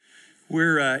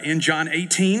We're in John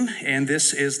 18, and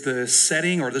this is the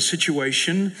setting or the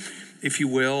situation, if you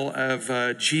will,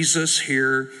 of Jesus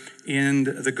here in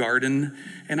the garden.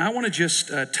 And I want to just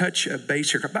touch a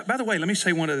base here. By the way, let me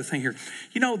say one other thing here.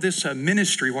 You know, this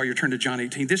ministry, while you're turning to John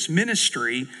 18, this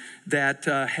ministry that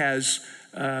has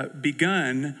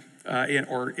begun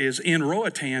or is in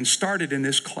Roatan started in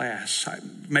this class.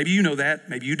 Maybe you know that,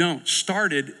 maybe you don't.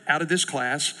 Started out of this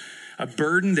class, a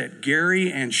burden that Gary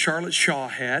and Charlotte Shaw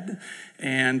had,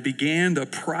 and began the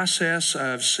process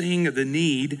of seeing the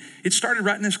need. It started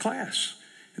right in this class.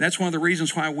 And that's one of the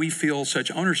reasons why we feel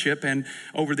such ownership. And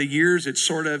over the years, it's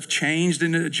sort of changed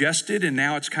and adjusted, and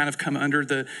now it's kind of come under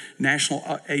the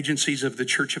national agencies of the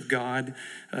Church of God.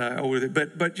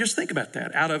 But just think about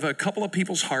that. Out of a couple of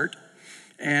people's heart,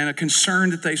 and a concern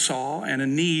that they saw and a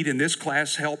need, and this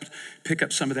class helped pick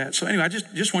up some of that. So anyway, I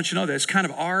just want you to know that it's kind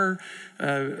of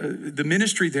the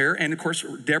ministry there. And of course,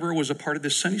 Deborah was a part of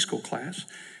this Sunday school class.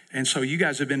 And so you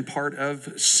guys have been part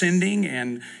of sending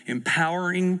and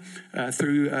empowering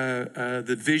through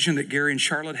the vision that Gary and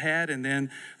Charlotte had, and then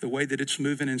the way that it's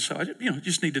moving. And so,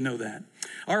 just need to know that.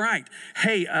 All right.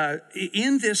 Hey,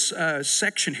 in this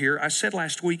section here, I said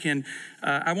last week, and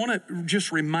I want to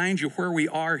just remind you where we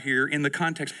are here in the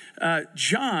context.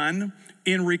 John,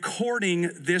 in recording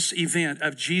this event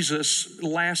of Jesus'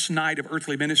 last night of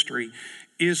earthly ministry,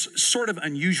 is sort of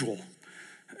unusual.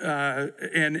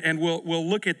 And we'll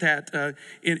look at that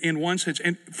in one sense.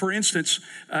 And for instance,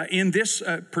 in this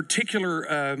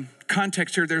particular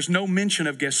context here, there's no mention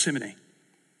of Gethsemane,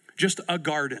 just a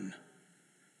garden.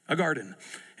 A garden.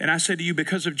 And I said to you,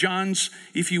 because of John's,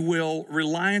 if you will,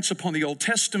 reliance upon the Old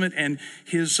Testament and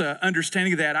his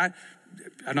understanding of that,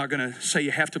 I'm not going to say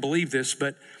you have to believe this,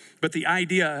 but the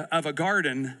idea of a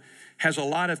garden has a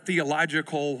lot of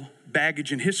theological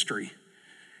baggage and history.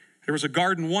 There was a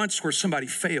garden once where somebody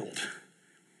failed.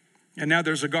 And now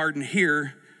there's a garden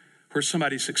here where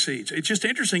somebody succeeds. It's just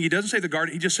interesting. He doesn't say the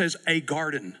garden. He just says a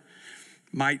garden.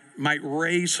 Might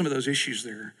raise some of those issues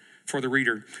there for the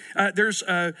reader.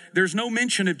 There's no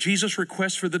mention of Jesus'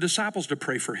 request for the disciples to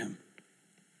pray for him.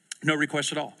 No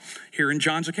request at all. Here in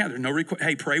John's account, there's no request.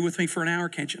 Hey, pray with me for an hour,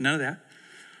 can't you? None of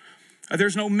that.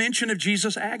 There's no mention of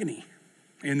Jesus' agony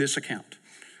in this account.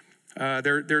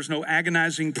 There's no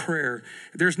agonizing prayer.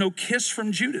 There's no kiss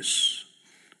from Judas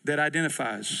that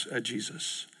identifies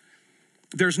Jesus.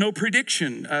 There's no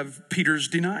prediction of Peter's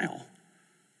denial,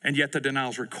 and yet the denial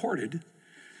is recorded.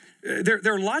 There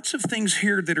are lots of things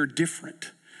here that are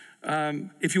different.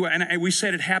 If you and we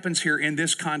said it happens here in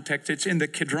this context. It's in the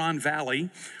Kidron Valley.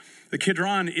 The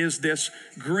Kidron is this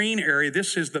green area.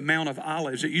 This is the Mount of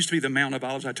Olives. It used to be the Mount of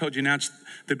Olives. I told you now it's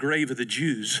the grave of the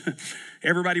Jews.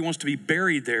 Everybody wants to be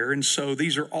buried there. And so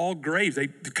these are all graves. They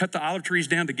cut the olive trees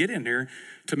down to get in there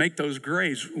to make those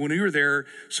graves. When we were there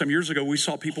some years ago, we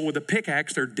saw people with a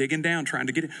pickaxe. They're digging down trying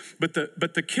to get in. But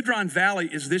the Kidron Valley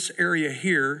is this area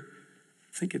here.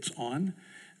 I think it's on.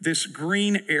 This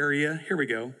green area. Here we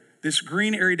go. This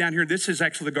green area down here. This is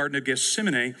actually the Garden of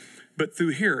Gethsemane. But through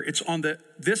here, it's on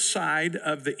this side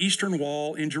of the eastern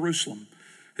wall in Jerusalem.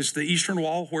 It's the eastern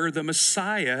wall where the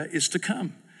Messiah is to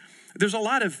come. There's a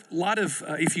lot of,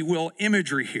 if you will,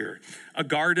 imagery here. A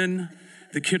garden,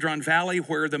 the Kidron Valley,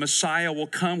 where the Messiah will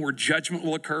come, where judgment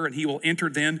will occur, and he will enter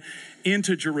then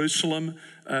into Jerusalem,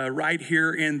 right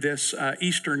here in this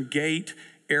eastern gate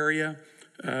area.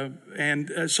 So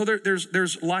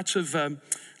there's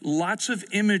lots of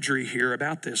imagery here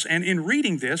about this. And in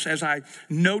reading this, as I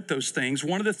note those things,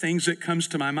 one of the things that comes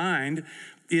to my mind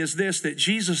is this, that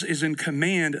Jesus is in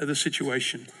command of the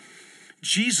situation.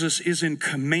 Jesus is in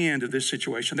command of this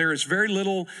situation. There is very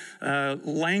little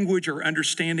language or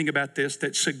understanding about this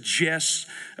that suggests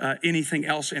anything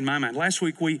else in my mind. Last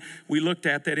week we looked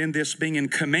at that in this being in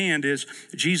command is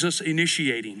Jesus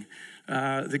initiating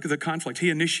the conflict. He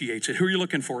initiates it. Who are you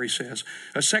looking for, he says.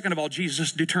 Second of all,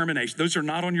 Jesus' determination. These are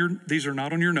not on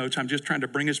your notes. I'm just trying to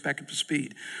bring us back up to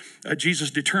speed.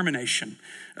 Jesus' determination,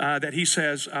 that he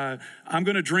says, I'm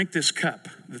going to drink this cup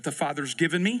that the Father's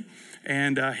given me.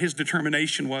 And his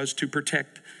determination was to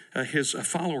protect his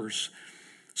followers.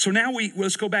 So now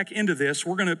let's go back into this.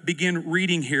 We're going to begin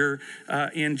reading here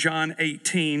in John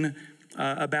 18,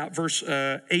 about verse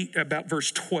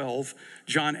 12,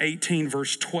 John 18,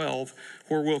 verse 12,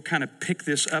 where we'll kind of pick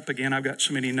this up again. I've got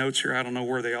so many notes here, I don't know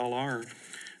where they all are.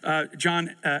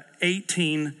 John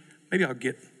 18, maybe I'll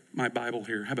get my Bible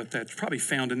here. How about that? It's probably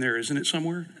found in there, isn't it,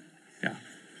 somewhere? Yeah.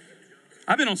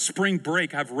 I've been on spring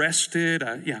break. I've rested.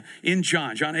 In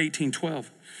John 18,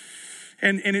 12.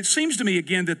 And it seems to me,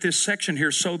 again, that this section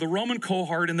here, so the Roman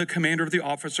cohort and the commander of the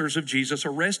officers of Jesus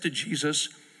arrested Jesus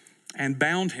and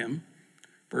bound him,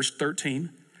 verse 13,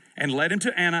 and led him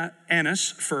to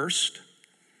Annas first,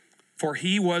 for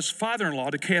he was father-in-law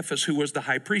to Caiaphas, who was the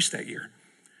high priest that year.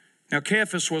 Now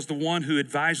Caiaphas was the one who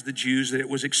advised the Jews that it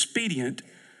was expedient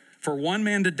for one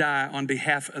man to die on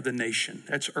behalf of the nation.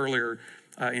 That's earlier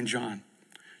in John.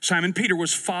 Simon Peter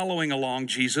was following along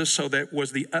Jesus, so that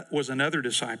was another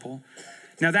disciple.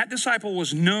 Now that disciple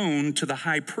was known to the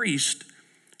high priest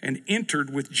and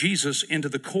entered with Jesus into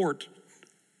the court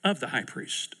of the high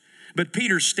priest. But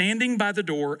Peter, standing by the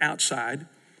door outside,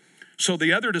 so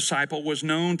the other disciple was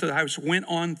known to the house, went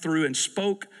on through and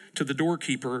spoke to the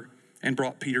doorkeeper and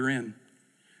brought Peter in.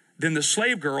 Then the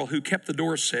slave girl who kept the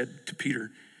door said to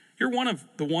Peter, "You're one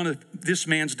of this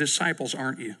man's disciples,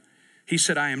 aren't you?" He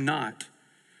said, "I am not."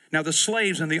 Now the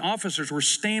slaves and the officers were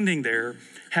standing there,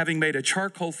 having made a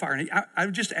charcoal fire. And I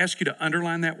would just ask you to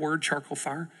underline that word, charcoal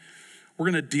fire. We're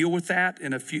going to deal with that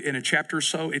in a chapter or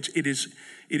so. It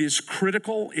is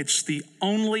critical. It's the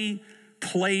only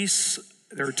place.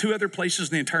 There are two other places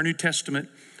in the entire New Testament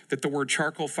that the word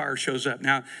charcoal fire shows up.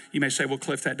 Now, you may say, well,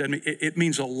 Cliff, that doesn't mean, it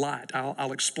means a lot.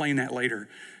 I'll explain that later.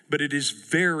 But it is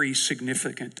very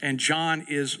significant. And John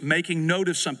is making note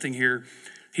of something here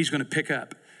he's going to pick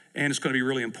up. And it's going to be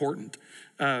really important.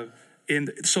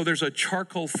 So there's a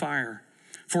charcoal fire.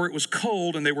 For it was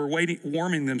cold and they were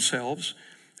warming themselves.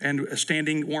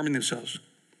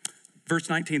 Verse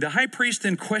 19, the high priest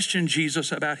then questioned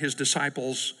Jesus about his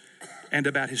disciples and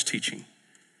about his teaching.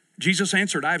 Jesus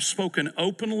answered, "I have spoken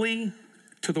openly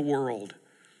to the world.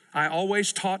 I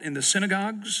always taught in the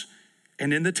synagogues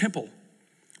and in the temple,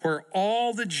 where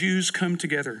all the Jews come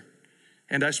together,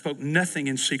 and I spoke nothing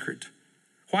in secret.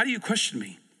 Why do you question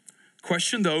me?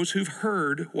 Question those who've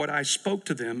heard what I spoke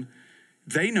to them.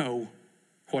 They know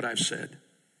what I've said."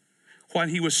 While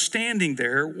he was standing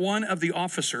there, one of the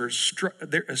officers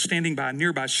standing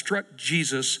nearby struck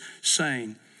Jesus,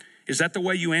 saying, "Is that the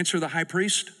way you answer the high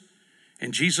priest?"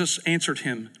 And Jesus answered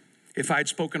him, "If I had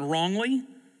spoken wrongly,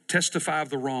 testify of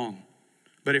the wrong.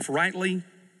 But if rightly,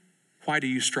 why do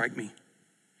you strike me?"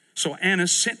 So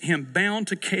Annas sent him bound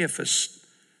to Caiaphas,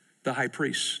 the high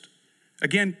priest.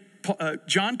 Again,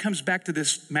 John comes back to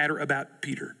this matter about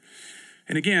Peter.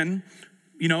 And again,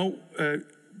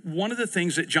 one of the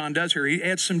things that John does here, he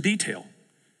adds some detail,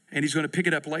 and he's going to pick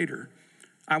it up later.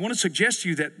 I want to suggest to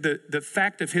you that the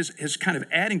fact of his kind of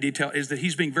adding detail is that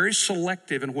he's being very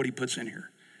selective in what he puts in here.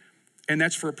 And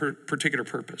that's for a particular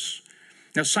purpose.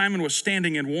 Now Simon was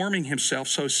standing and warming himself,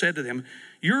 so said to them,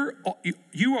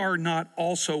 you are not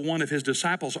also one of his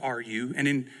disciples, are you?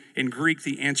 And in Greek,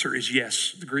 the answer is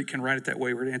yes. The Greek can write it that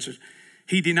way where it answers.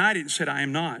 He denied it and said, "I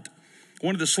am not."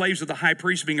 One of the slaves of the high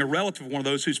priest, being a relative of one of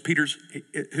those whose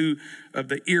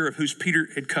ear Peter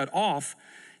had cut off,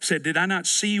 said, "Did I not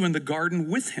see you in the garden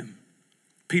with him?"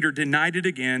 Peter denied it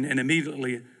again, and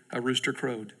immediately a rooster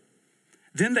crowed.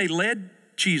 Then they led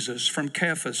Jesus from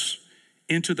Caiaphas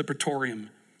into the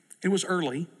praetorium. It was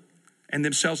early, and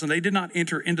they did not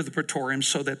enter into the praetorium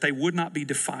so that they would not be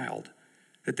defiled,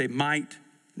 that they might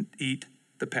eat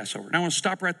the Passover. Now I want to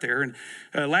stop right there. And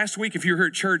last week, if you were here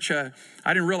at church, I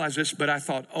didn't realize this, but I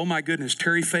thought, oh my goodness,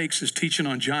 Terry Fakes is teaching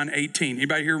on John 18.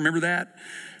 Anybody here remember that?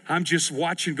 I'm just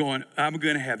watching going, I'm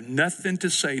going to have nothing to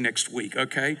say next week,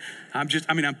 okay? I'm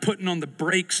putting on the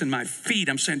brakes in my feet.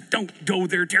 I'm saying, don't go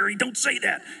there, Terry, don't say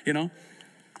that,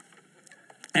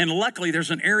 And luckily,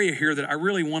 there's an area here that I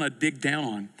really want to dig down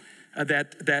on.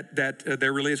 That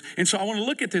there really is. And so I want to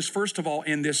look at this, first of all,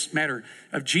 in this matter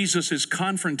of Jesus'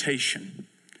 confrontation.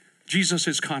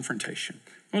 Jesus' confrontation.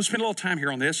 I want to spend a little time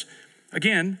here on this.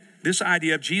 Again, this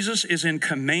idea of Jesus is in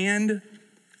command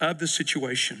of the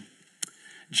situation.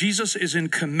 Jesus is in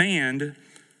command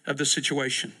of the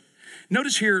situation.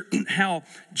 Notice here how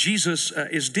Jesus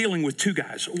is dealing with two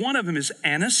guys. One of them is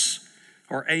Annas,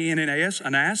 or A-N-N-A-S,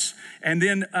 Annas, and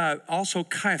then also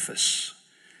Caiaphas.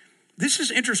 This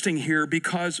is interesting here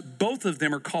because both of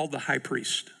them are called the high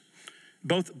priest.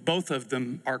 Both of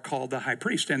them are called the high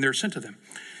priest, and they're sent to them.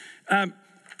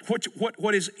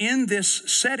 What is in this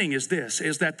setting is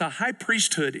that the high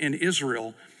priesthood in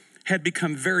Israel had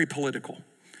become very political.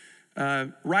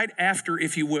 Right after,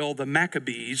 if you will, the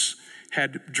Maccabees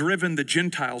had driven the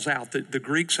Gentiles out, the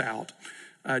Greeks out.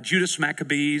 Judas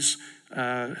Maccabees,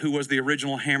 who was the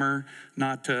original hammer,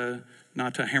 not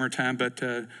Hammer Time, but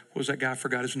what was that guy? I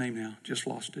forgot his name now. Just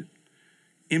lost it.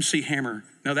 MC Hammer.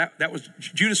 No, that was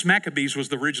Judas Maccabees was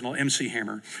the original MC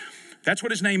Hammer. That's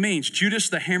what his name means, Judas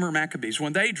the Hammer Maccabees.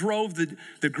 When they drove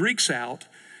the Greeks out,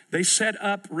 they set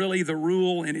up really the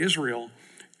rule in Israel.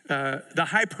 The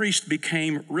high priest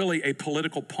became really a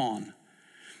political pawn.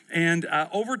 And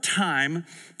over time,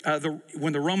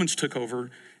 when the Romans took over,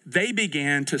 they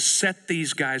began to set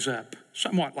these guys up,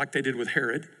 somewhat like they did with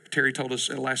Herod, Terry told us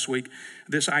last week,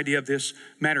 this idea of this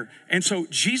matter. And so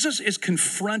Jesus is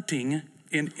confronting,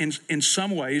 in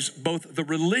some ways, both the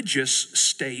religious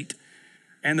state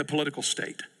and the political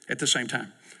state at the same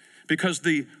time. Because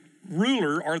the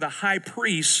ruler or the high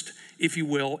priest, if you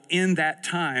will, in that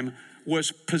time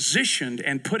was positioned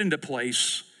and put into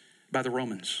place by the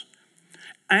Romans.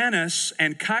 Annas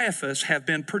and Caiaphas have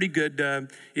been pretty good,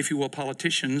 if you will,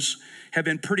 politicians, have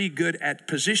been pretty good at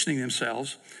positioning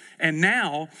themselves. And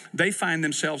now they find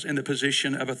themselves in the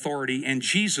position of authority, and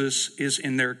Jesus is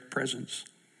in their presence.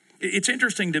 It's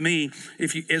interesting to me,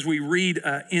 as we read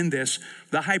in this,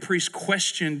 the high priest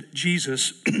questioned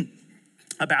Jesus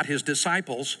about his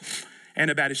disciples and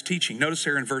about his teaching. Notice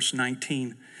there in verse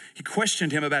 19, he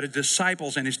questioned him about his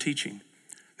disciples and his teaching.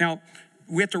 Now,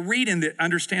 we have to read and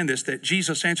understand this, that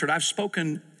Jesus answered, I've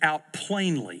spoken out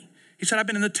plainly. He said, I've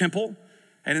been in the temple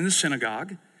and in the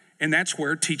synagogue, and that's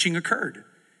where teaching occurred.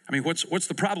 I mean, what's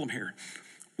the problem here?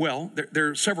 Well, there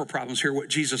are several problems here, what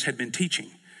Jesus had been teaching.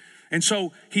 And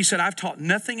so he said, I've taught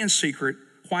nothing in secret.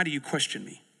 Why do you question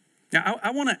me? Now,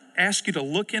 I want to ask you to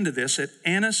look into this, that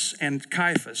Annas and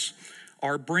Caiaphas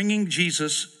are bringing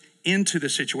Jesus into the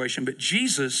situation, but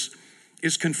Jesus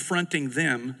is confronting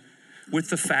them with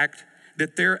the fact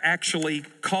that they're actually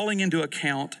calling into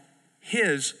account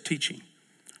his teaching.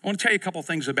 I want to tell you a couple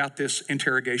things about this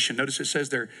interrogation. Notice it says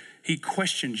there, he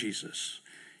questioned Jesus.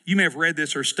 You may have read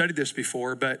this or studied this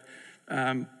before, but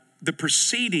the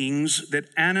proceedings that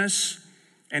Annas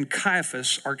and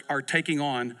Caiaphas are taking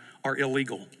on are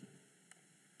illegal.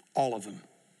 All of them.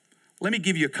 Let me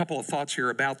give you a couple of thoughts here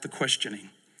about the questioning.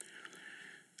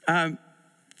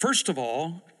 First of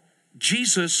all,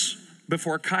 Jesus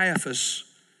before Caiaphas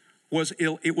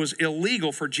it was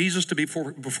illegal for Jesus to be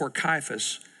before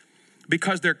Caiaphas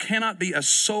because there cannot be a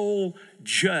sole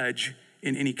judge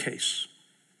in any case.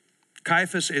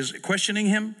 Caiaphas is questioning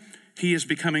him. He is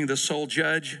becoming the sole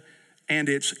judge, and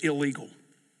it's illegal.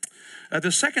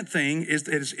 The second thing is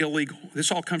that it's illegal. This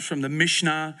all comes from the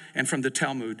Mishnah and from the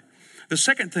Talmud. The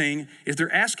second thing is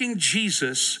they're asking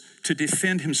Jesus to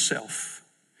defend himself.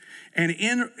 And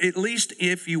at least,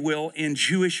 if you will, in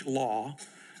Jewish law,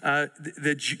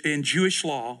 in Jewish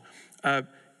law,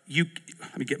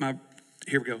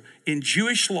 In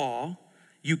Jewish law,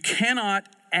 you cannot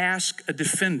ask a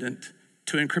defendant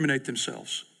to incriminate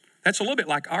themselves. That's a little bit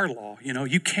like our law.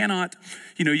 You can't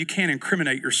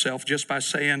incriminate yourself just by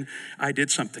saying, I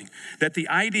did something. That the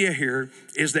idea here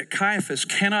is that Caiaphas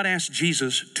cannot ask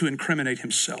Jesus to incriminate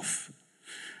himself.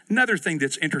 Another thing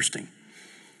that's interesting,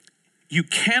 you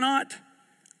cannot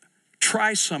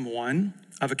try someone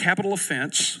of a capital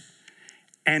offense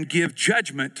and give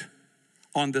judgment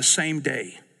on the same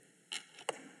day.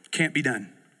 Can't be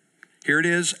done. Here it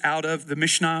is out of the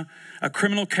Mishnah, a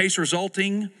criminal case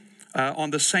resulting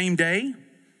on the same day,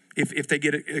 if they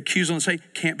get accused on the same day,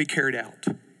 can't be carried out.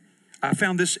 I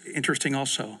found this interesting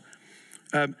also.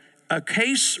 A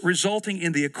case resulting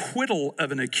in the acquittal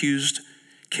of an accused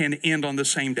can end on the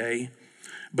same day,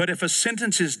 but if a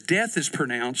sentence's death is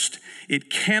pronounced, it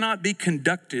cannot be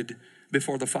conducted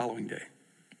before the following day.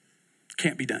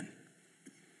 Can't be done.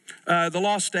 The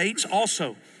law states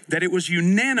also that it was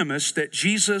unanimous that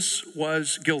Jesus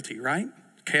was guilty, right?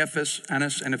 Caiaphas,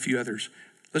 Annas, and a few others.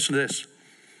 Listen to this.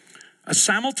 A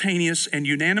simultaneous and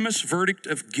unanimous verdict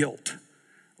of guilt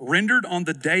rendered on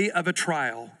the day of a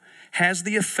trial has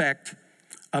the effect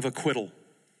of acquittal.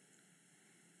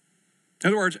 In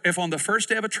other words, if on the first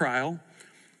day of a trial,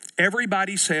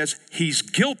 everybody says he's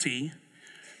guilty,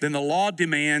 then the law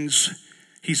demands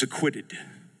he's acquitted.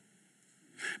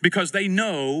 Because they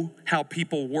know how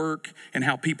people work and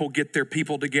how people get their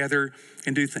people together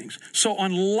and do things. So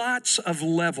on lots of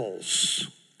levels,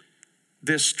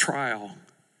 this trial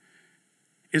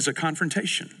is a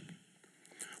confrontation.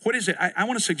 What is it? I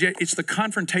want to suggest it's the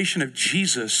confrontation of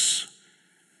Jesus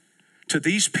to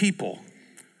these people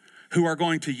who are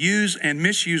going to use and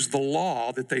misuse the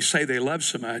law that they say they love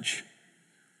so much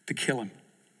to kill him.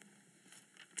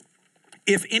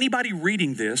 If anybody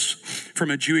reading this from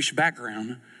a Jewish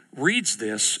background reads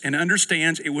this and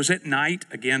understands it was at night,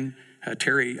 again,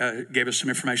 Terry gave us some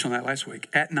information on that last week.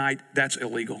 At night, that's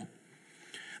illegal.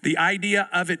 The idea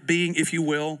of it being, if you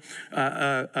will,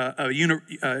 a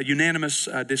unanimous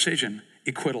decision,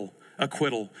 acquittal.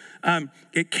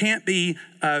 It can't be,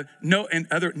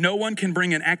 no one can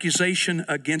bring an accusation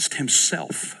against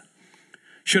himself.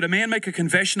 Should a man make a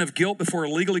confession of guilt before a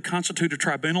legally constituted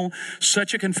tribunal,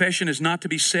 such a confession is not to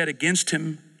be said against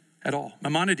him at all.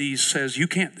 Maimonides says you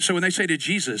can't. So when they say to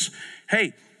Jesus,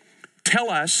 hey, tell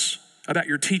us about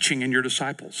your teaching and your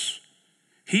disciples,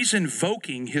 he's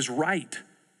invoking his right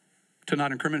to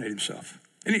not incriminate himself.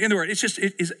 In other words, it's just,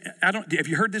 have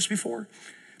you heard this before?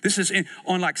 This is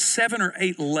on like 7 or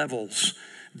 8 levels.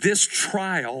 This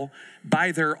trial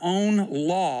by their own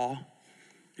law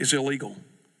is illegal.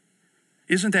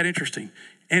 Isn't that interesting?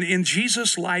 And in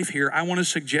Jesus' life here, I want to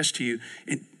suggest to you,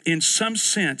 in some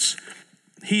sense,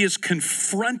 he is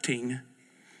confronting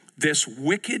this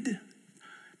wicked,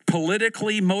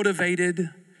 politically motivated,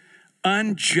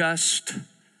 unjust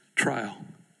trial.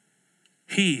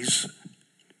 He's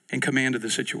in command of the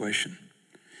situation.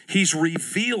 He's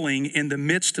revealing in the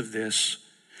midst of this,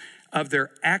 of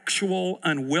their actual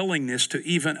unwillingness to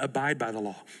even abide by the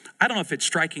law. I don't know if it's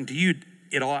striking to you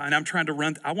at all, and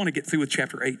I want to get through with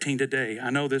chapter 18 today. I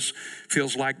know this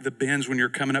feels like the bends when you're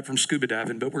coming up from scuba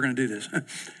diving, but we're going to do this.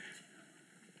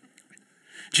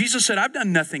 Jesus said, I've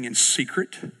done nothing in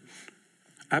secret.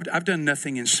 I've done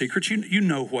nothing in secret. You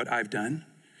know what I've done.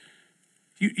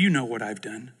 You know what I've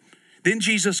done. Then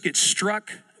Jesus gets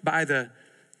struck by the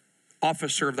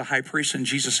officer of the high priest, and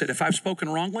Jesus said, if I've spoken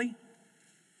wrongly,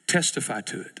 testify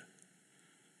to it.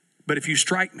 But if you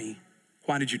strike me,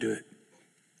 why did you do it?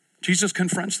 Jesus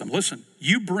confronts them. Listen,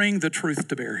 you bring the truth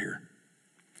to bear here.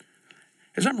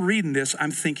 As I'm reading this,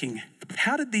 I'm thinking,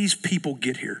 how did these people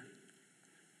get here?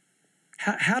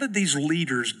 How did these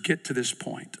leaders get to this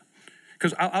point?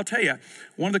 Because I'll tell you,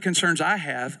 one of the concerns I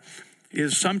have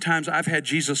is sometimes I've had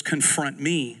Jesus confront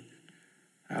me.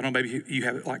 I don't know, maybe you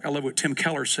have it. Like, I love what Tim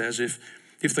Keller says.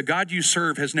 If the God you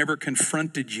serve has never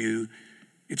confronted you,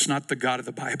 it's not the God of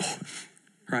the Bible,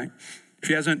 right? If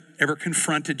he hasn't ever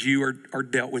confronted you or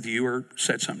dealt with you or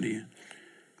said something to you,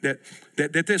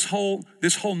 that this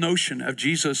whole notion of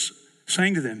Jesus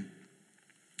saying to them,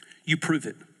 you prove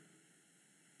it.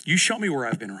 You show me where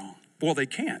I've been wrong. Well, they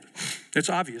can't. It's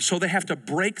obvious. So they have to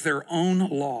break their own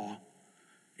law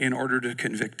in order to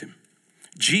convict him.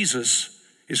 Jesus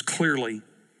is clearly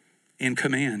in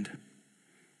command.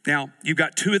 Now, you've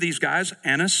got 2 of these guys,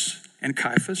 Annas and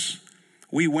Caiaphas.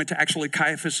 We went to actually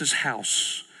Caiaphas's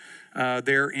house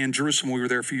there in Jerusalem. We were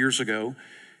there a few years ago.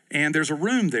 And there's a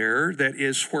room there that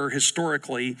is where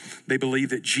historically they believe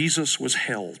that Jesus was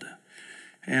held.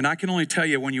 And I can only tell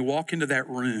you, when you walk into that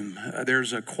room,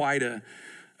 there's quite a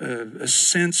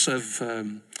sense of,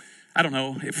 I don't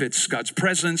know if it's God's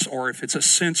presence or if it's a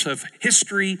sense of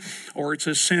history or it's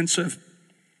a sense of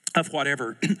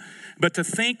whatever. But to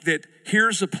think that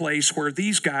here's a place where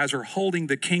these guys are holding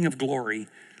the King of Glory,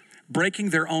 breaking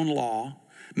their own law,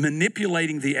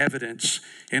 manipulating the evidence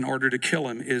in order to kill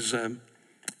him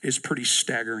is pretty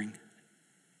staggering.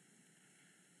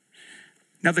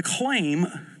 Now, the claim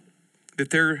that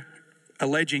they're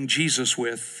alleging Jesus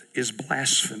with is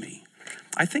blasphemy.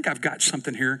 I think I've got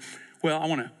something here. Well, I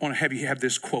want to have you have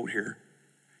this quote here.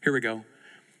 Here we go.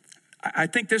 I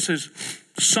think this is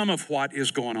some of what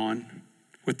is going on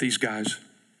with these guys.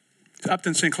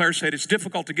 Upton Sinclair said, it's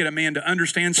difficult to get a man to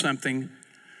understand something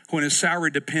when his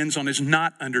salary depends on his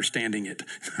not understanding it.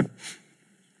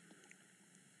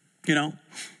 You know,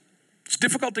 it's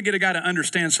difficult to get a guy to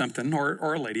understand something,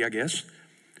 or a lady, I guess,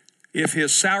 if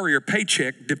his salary or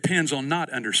paycheck depends on not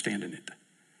understanding it.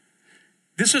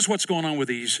 This is what's going on with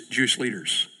these Jewish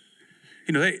leaders.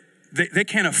 You know, they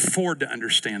can't afford to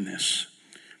understand this.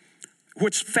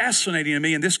 What's fascinating to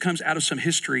me, and this comes out of some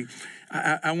history,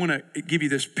 I want to give you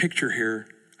this picture here,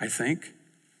 I think.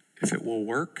 If it will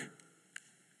work,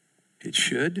 it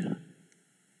should.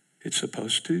 It's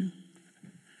supposed to.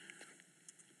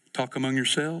 Talk among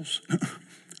yourselves.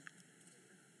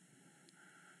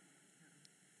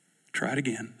 Try it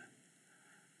again.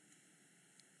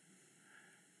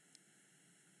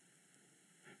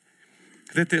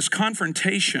 That this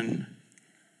confrontation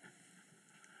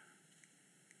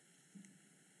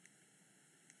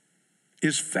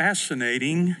is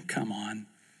fascinating. Come on.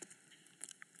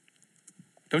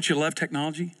 Don't you love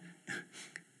technology?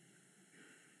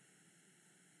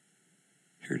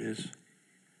 Here it is.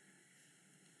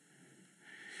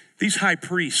 These high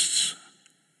priests,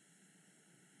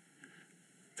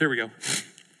 there we go.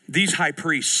 These high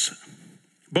priests,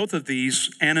 both of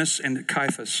these, Annas and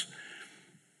Caiaphas,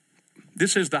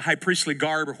 this is the high priestly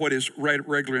garb, or what is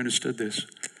regularly understood this.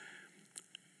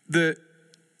 The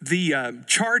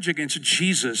charge against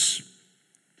Jesus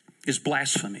is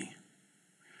blasphemy.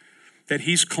 That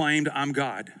he's claimed, I'm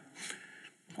God.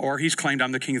 Or he's claimed,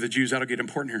 I'm the King of the Jews. That'll get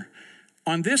important here.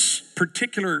 On this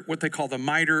particular, what they call the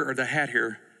mitre or the hat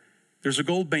here, there's a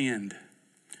gold band.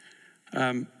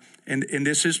 And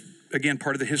this is, again,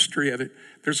 part of the history of it.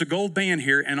 There's a gold band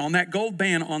here, and on that gold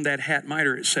band, on that hat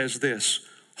mitre, it says this: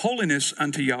 holiness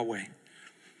unto Yahweh.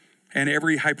 And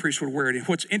every high priest would wear it. And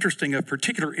what's interesting, of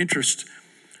particular interest,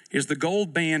 is the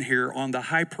gold band here on the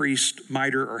high priest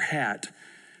mitre or hat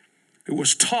It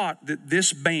was taught that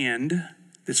this band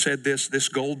that said this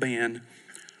gold band,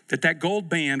 that gold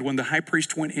band, when the high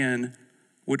priest went in,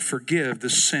 would forgive the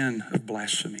sin of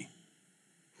blasphemy.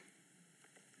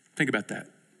 Think about that.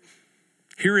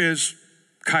 Here is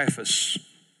Caiaphas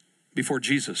before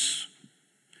Jesus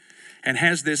and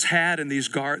has this hat and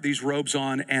these robes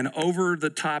on, and over the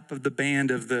top of the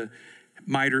band of the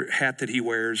mitre hat that he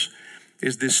wears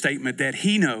is this statement that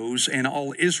he knows and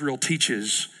all Israel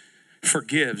teaches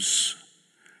forgives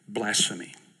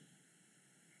blasphemy.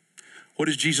 What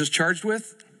is Jesus charged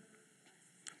with?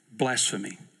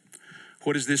 Blasphemy.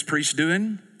 What is this priest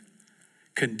doing?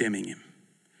 Condemning him.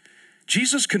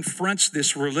 Jesus confronts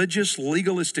this religious,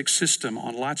 legalistic system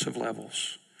on lots of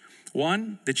levels.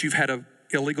 One, that you've had an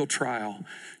illegal trial.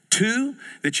 Two,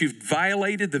 that you've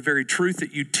violated the very truth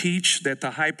that you teach, that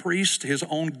the high priest, his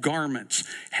own garments,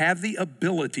 have the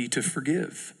ability to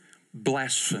forgive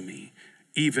blasphemy,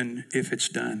 even if it's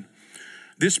done.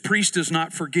 This priest does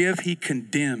not forgive, he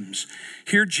condemns.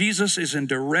 Here Jesus is in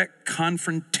direct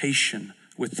confrontation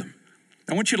with them.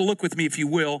 I want you to look with me, if you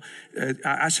will.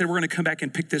 I said we're going to come back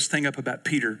and pick this thing up about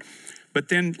Peter. But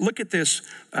then look at this,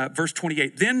 verse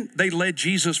 28. Then they led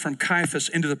Jesus from Caiaphas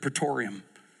into the praetorium.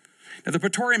 Now the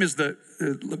praetorium is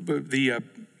the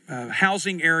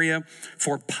housing area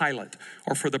for Pilate,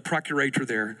 or for the procurator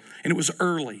there. And it was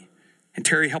early. And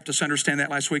Terry helped us understand that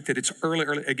last week, that it's early.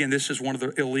 Again, this is one of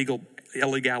the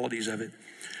illegalities of it.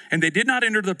 And they did not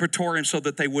enter the praetorium so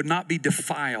that they would not be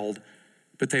defiled,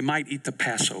 but they might eat the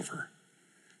Passover.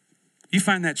 You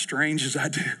find that strange as I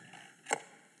do?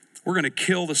 We're going to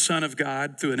kill the Son of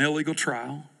God through an illegal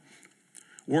trial.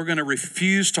 We're going to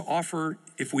refuse to offer,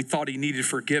 if we thought he needed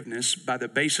forgiveness, by the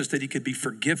basis that he could be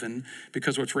forgiven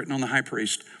because of what's written on the high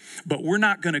priest. But we're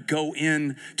not going to go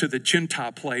in to the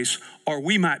Gentile place, or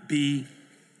we might be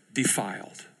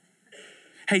defiled.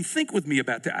 Hey, think with me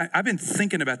about that. I've been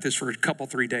thinking about this for a couple,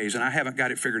 3 days, and I haven't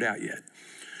got it figured out yet.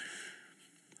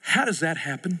 How does that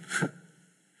happen?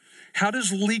 How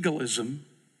does legalism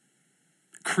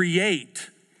create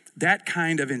that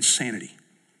kind of insanity?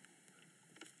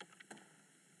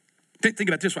 Think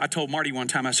about this. I told Marty one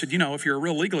time, I said, if you're a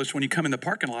real legalist, when you come in the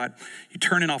parking lot, you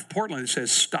turn in off Portland, it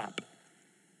says stop.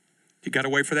 You got to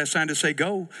wait for that sign to say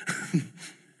go.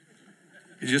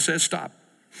 It just says stop.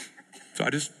 So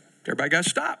everybody got to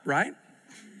stop, right?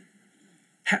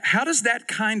 How does that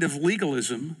kind of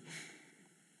legalism,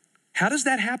 how does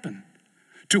that happen?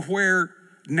 To where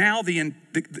now the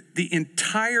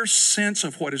entire sense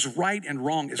of what is right and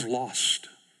wrong is lost.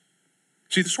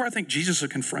 See, this is where I think Jesus is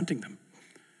confronting them.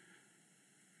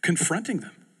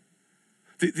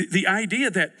 The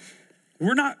idea that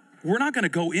we're not going to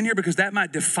go in here because that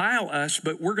might defile us,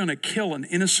 but we're going to kill an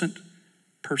innocent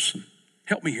person.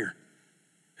 Help me here.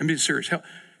 I'm being serious.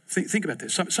 Think about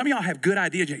this. Some of y'all have good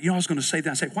ideas. I was going to say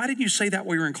that. I say, why didn't you say that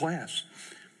while you were in class?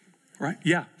 Right?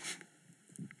 Yeah.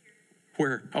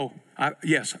 Where? Oh,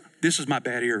 yes. This is my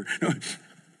bad ear. No.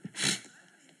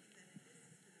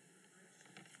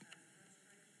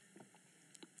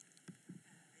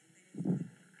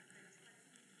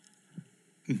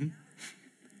 Mm-hmm.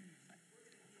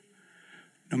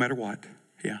 No matter what,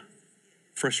 yeah.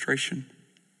 Frustration,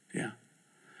 yeah.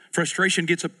 Frustration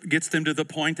gets them to the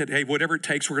point that, hey, whatever it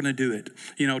takes, we're going to do it.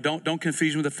 Don't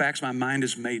confuse me with the facts. My mind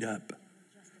is made up.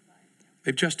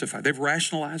 They've justified. They've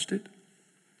rationalized it.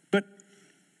 But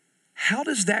how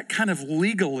does that kind of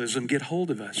legalism get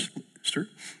hold of us, Stuart?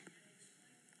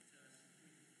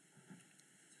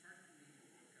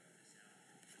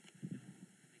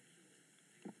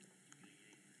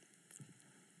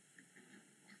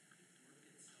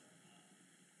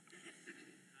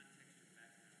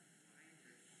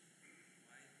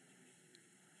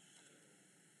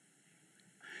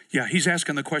 Yeah, he's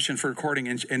asking the question for recording,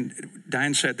 and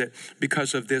Diane said that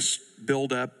because of this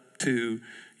build up to,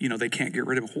 they can't get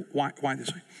rid of him. Why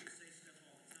this way?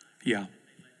 Yeah,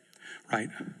 right.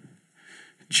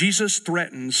 Jesus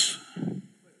threatens,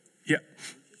 yeah.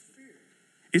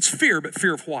 It's fear, but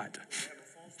fear of what? They have a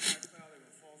false lifestyle, they have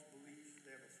a false belief,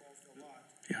 they have a false lot.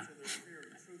 Yeah. So there's fear of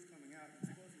the truth coming out and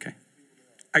exposing people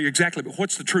to hell. Exactly, but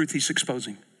what's the truth he's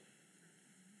exposing?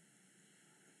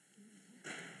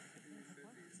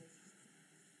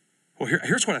 Well,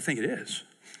 here's what I think it is.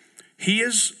 He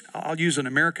is, I'll use an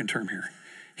American term here.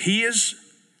 He is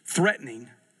threatening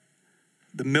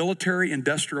the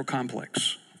military-industrial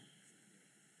complex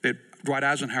that Dwight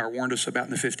Eisenhower warned us about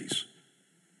in the 50s.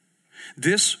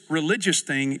 This religious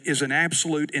thing is an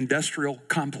absolute industrial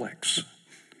complex.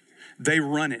 They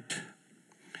run it.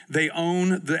 They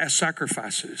own the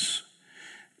sacrifices.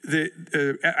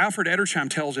 Alfred Edersheim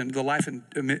tells in The Life and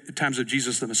Times of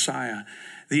Jesus the Messiah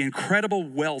the incredible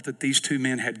wealth that these two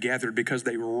men had gathered because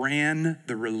they ran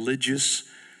the religious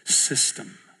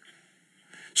system.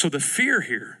 So the fear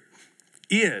here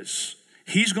is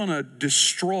he's going to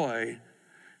destroy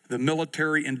the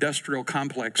military industrial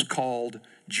complex called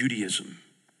Judaism.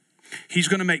 He's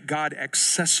going to make God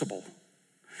accessible.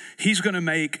 He's going to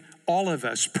make all of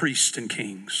us priests and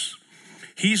kings.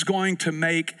 He's going to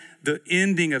make the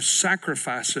ending of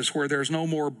sacrifices where there's no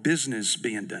more business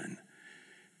being done.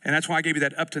 And that's why I gave you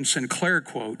that Upton Sinclair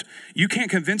quote. You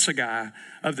can't convince a guy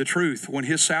of the truth when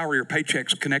his salary or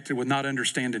paycheck's connected with not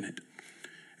understanding it.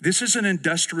 This is an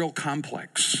industrial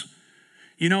complex.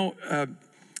 You know,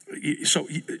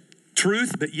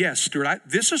 truth, but yes, Stuart,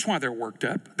 this is why they're worked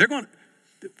up. They're going,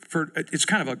 it's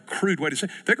kind of a crude way to say,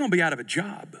 they're going to be out of a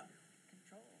job.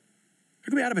 They're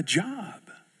going to be out of a job.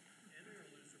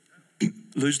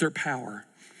 Lose their power.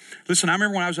 Listen, I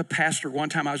remember when I was a pastor, one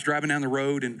time I was driving down the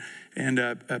road and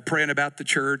praying about the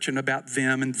church and about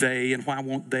them and they and why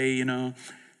won't they, you know.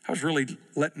 I was really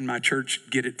letting my church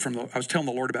get it I was telling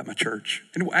the Lord about my church.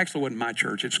 And it actually wasn't my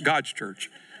church, it's God's church.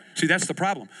 See, that's the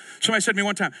problem. Somebody said to me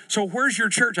one time, so where's your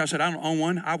church? I said, I don't own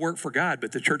one. I work for God,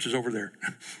 but the church is over there.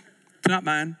 It's not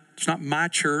mine. It's not my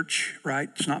church, right?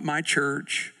 It's not my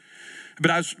church. But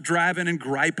I was driving and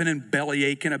griping and belly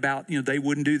aching about, you know, they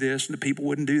wouldn't do this and the people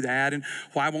wouldn't do that. And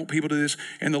why won't people do this?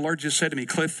 And the Lord just said to me,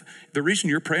 Cliff, the reason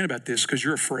you're praying about this is because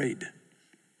you're afraid.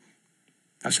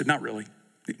 I said, not really.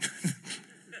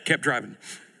 Kept driving.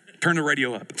 Turn the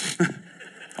radio up.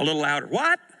 A little louder.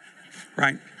 What?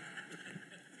 Right?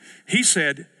 He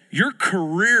said, your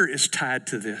career is tied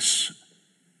to this.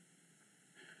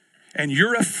 And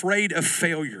you're afraid of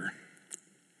failure.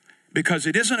 Because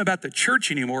it isn't about the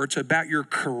church anymore, it's about your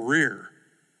career.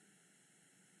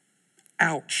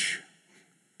 Ouch.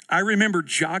 I remember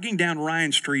jogging down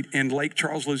Ryan Street in Lake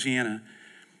Charles, Louisiana.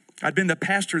 I'd been the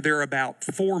pastor there about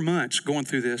 4 months going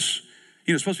through this.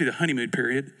 You know, it's supposed to be the honeymoon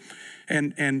period.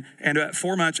 And about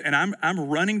 4 months, and I'm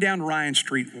running down Ryan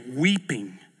Street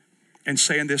weeping and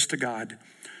saying this to God.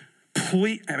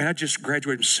 Please, I mean, I just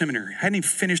graduated from seminary. I hadn't even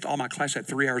finished all my class. I had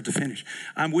 3 hours to finish.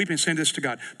 I'm weeping and saying this to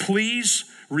God. Please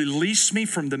release me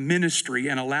from the ministry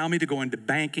and allow me to go into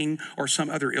banking or some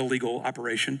other illegal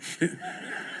operation.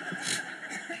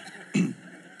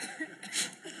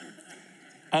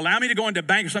 Allow me to go into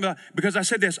bank or something. Because I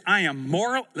said this, I am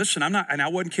listen, I'm not, and I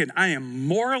wasn't kidding. I am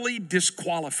morally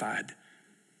disqualified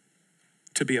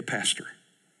to be a pastor.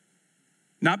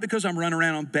 Not because I'm running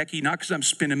around on Becky, not because I'm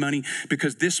spending money,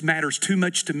 because this matters too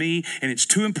much to me and it's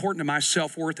too important to my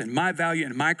self-worth and my value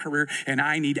and my career, and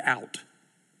I need out.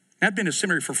 I've been to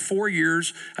seminary for 4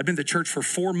 years. I've been to church for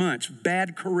 4 months.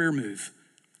 Bad career move,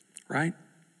 right?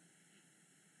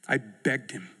 I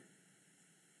begged him.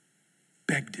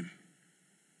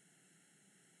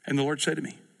 And the Lord said to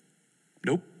me,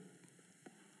 nope,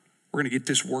 we're going to get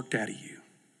this worked out of you.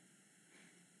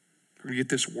 We're going to get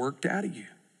this worked out of you.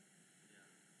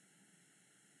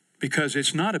 Because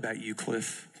it's not about you,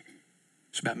 Cliff.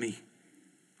 It's about me.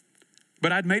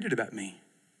 But I'd made it about me.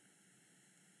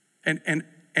 And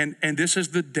this is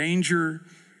the danger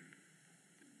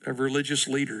of religious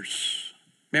leaders.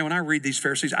 Man, when I read these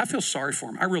Pharisees, I feel sorry for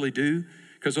them. I really do,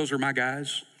 because those are my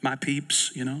guys, my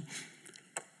peeps, you know.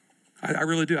 I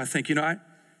really do. I think, you know,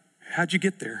 how'd you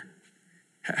get there?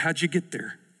 How'd you get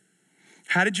there?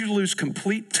 How did you lose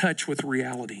complete touch with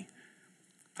reality?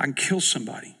 I can kill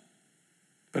somebody,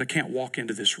 but I can't walk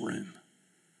into this room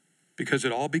because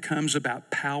it all becomes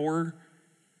about power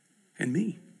and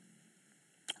me,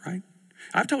 right?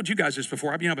 I've told you guys this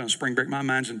before. I've been on spring break. My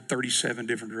mind's in 37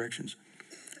 different directions.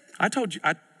 I told you,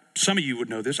 some of you would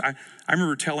know this. I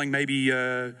remember telling maybe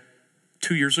 2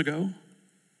 years ago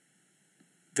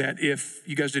that if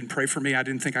you guys didn't pray for me, I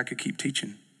didn't think I could keep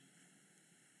teaching.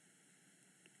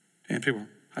 And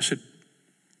I said,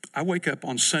 I wake up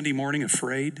on Sunday morning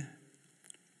afraid,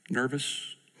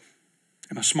 nervous.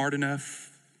 Am I smart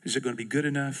enough? Is it going to be good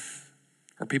enough?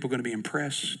 Are people going to be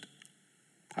impressed?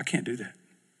 I can't do that.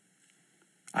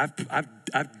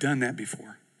 I've done that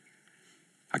before.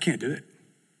 I can't do it.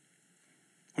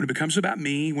 When it becomes about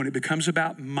me, when it becomes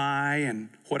about my and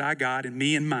what I got and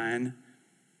me and mine,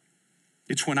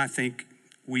 it's when I think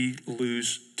we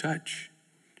lose touch.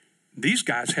 These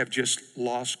guys have just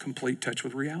lost complete touch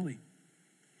with reality.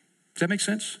 Does that make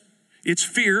sense? It's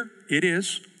fear. It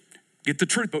is. Get the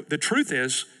truth. But the truth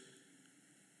is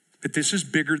that this is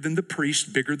bigger than the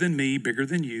priest, bigger than me, bigger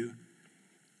than you.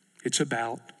 It's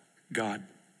about God.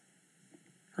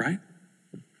 Right?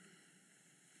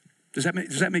 Does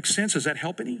that make sense? Does that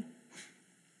help any?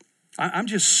 I'm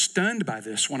just stunned by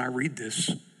this when I read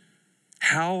this.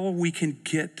 How we can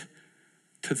get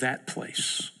to that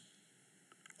place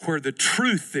where the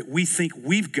truth that we think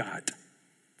we've got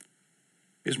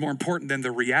is more important than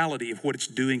the reality of what it's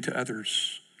doing to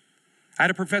others. I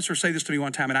had a professor say this to me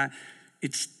one time, and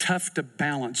it's tough to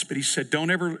balance, but he said, don't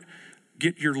ever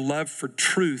get your love for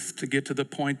truth to get to the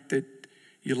point that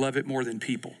you love it more than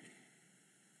people.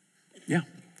 Yeah.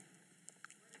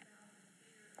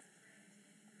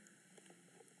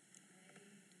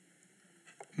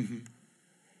 Mm-hmm.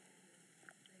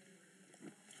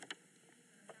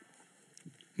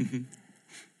 Mm-hmm.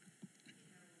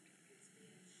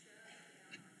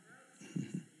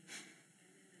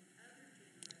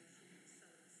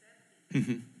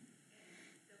 Mm-hmm.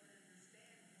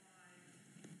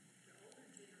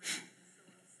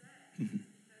 Mm-hmm.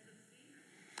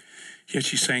 Yeah,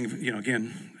 she's saying,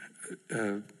 again,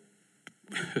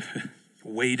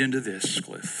 wade into this,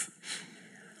 Cliff.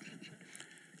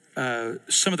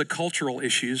 Some of the cultural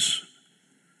issues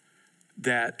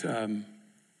that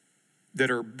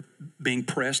are being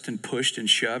pressed and pushed and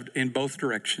shoved in both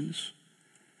directions.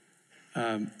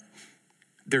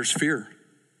 There's fear.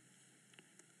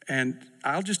 And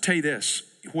I'll just tell you this,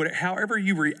 however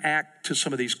you react to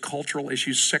some of these cultural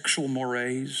issues, sexual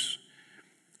mores,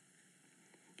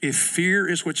 if fear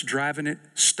is what's driving it,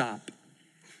 stop.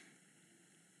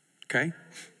 Okay?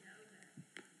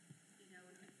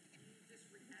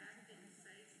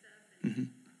 Mm-hmm.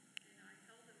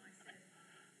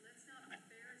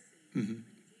 Mm-hmm.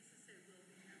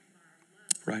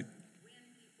 Right.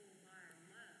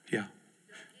 Yeah.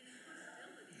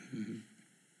 Mm-hmm.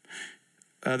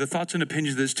 The thoughts and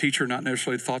opinions of this teacher are not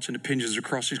necessarily thoughts and opinions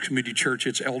across his community church,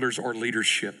 it's elders or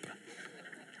leadership.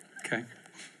 Okay?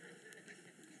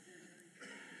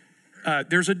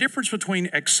 There's a difference between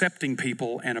accepting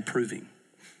people and approving.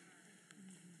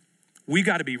 We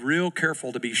got to be real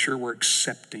careful to be sure we're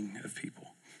accepting of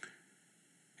people.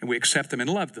 And we accept them and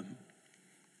love them.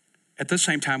 At the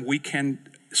same time, we can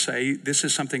say, this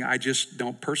is something I just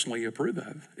don't personally approve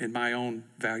of in my own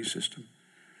value system.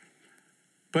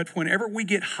 But whenever we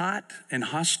get hot and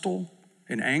hostile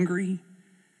and angry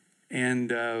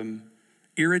and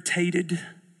irritated,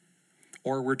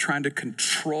 or we're trying to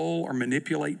control or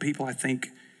manipulate people, I think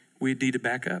we need to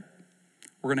back up.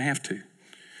 We're going to have to.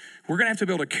 We're going to have to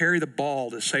be able to carry the ball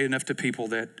to say enough to people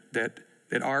that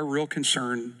our real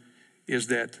concern is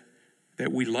that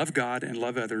we love God and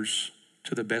love others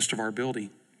to the best of our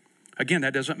ability. Again,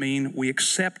 that doesn't mean we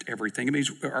accept everything. It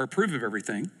means or approve of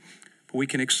everything. But we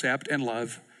can accept and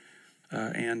love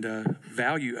and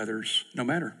value others no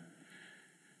matter.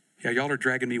 Yeah, y'all are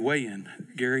dragging me way in.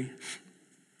 Gary?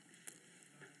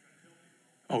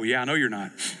 Oh, yeah, I know you're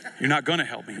not. You're not going to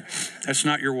help me. That's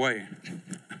not your way.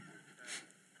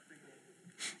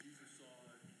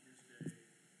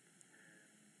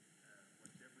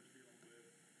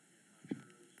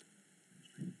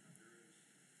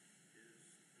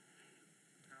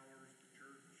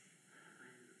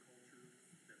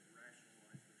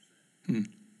 Hmm.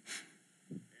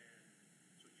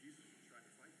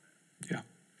 Yeah.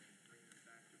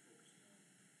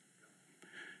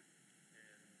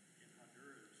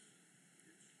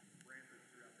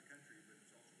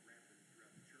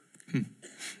 Hmm.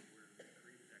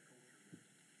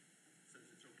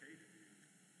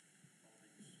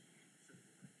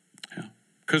 Yeah.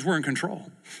 Because we're in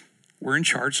control. We're in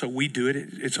charge, so we do it.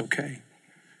 It's okay.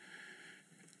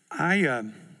 I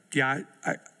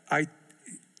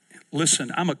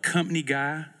listen, I'm a company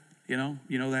guy, you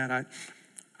know that.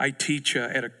 I teach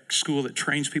at a school that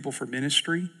trains people for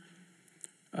ministry.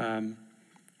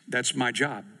 That's my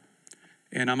job.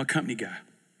 And I'm a company guy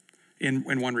in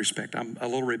one respect. I'm a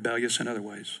little rebellious in other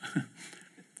ways.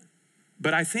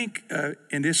 But I think,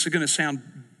 and this is going to sound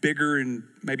bigger and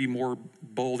maybe more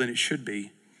bold than it should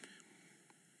be.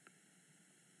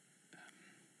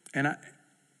 And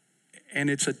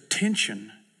it's a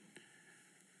tension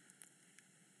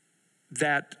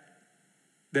that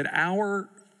our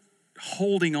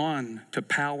holding on to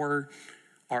power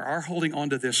or our holding on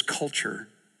to this culture,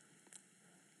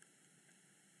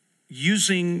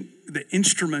 using the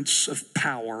instruments of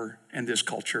power and this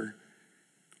culture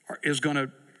is going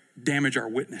to damage our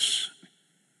witness.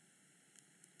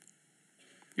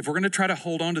 If we're going to try to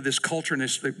hold on to this culture and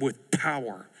this with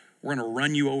power, we're going to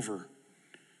run you over.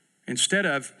 Instead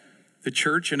of the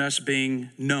church and us being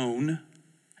known,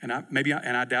 and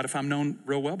I doubt if I'm known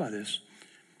real well by this,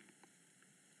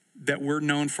 that we're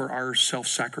known for our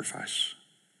self-sacrifice.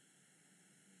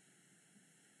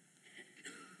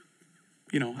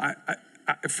 You know,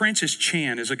 Francis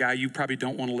Chan is a guy you probably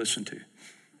don't want to listen to.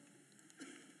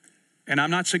 And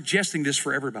I'm not suggesting this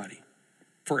for everybody,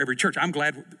 for every church. I'm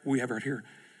glad we have right here.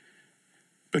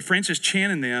 But Francis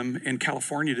Chan and them in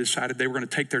California decided they were going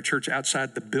to take their church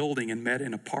outside the building and met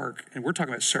in a park. And we're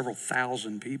talking about several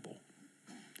thousand people.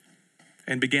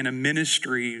 And began a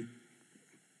ministry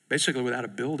basically without a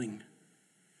building.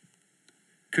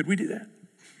 Could we do that?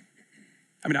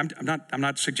 I mean, I'm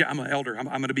an elder. I'm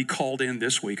going to be called in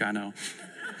this week, I know.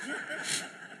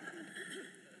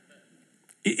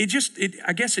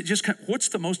 I guess what's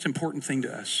the most important thing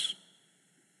to us?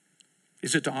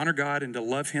 Is it to honor God and to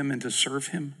love him and to serve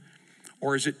him?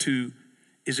 Or is it to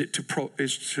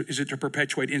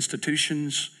perpetuate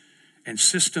institutions and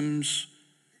systems?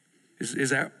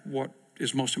 Is that what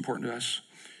is most important to us?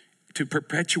 To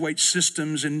perpetuate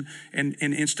systems and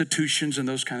institutions and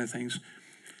those kind of things.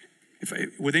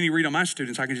 With any read on my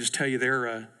students, I can just tell you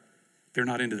they're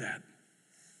not into that.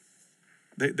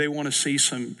 They want to see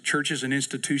some churches and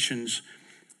institutions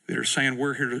that are saying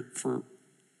we're here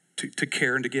to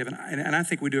care and to give. And I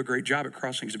think we do a great job at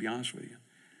Crossings, to be honest with you.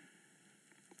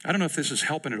 I don't know if this is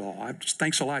helping at all.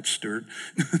 Thanks a lot, Stuart.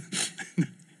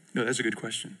 No, that's a good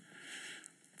question.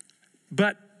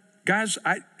 But guys,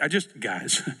 I just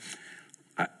want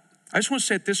to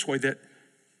say it this way, that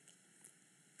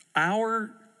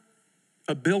our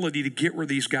ability to get where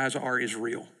these guys are is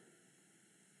real.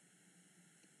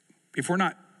 If we're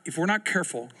not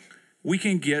careful, we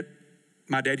can get,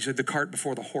 my daddy said, the cart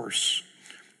before the horse.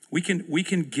 We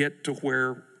can get to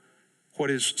where what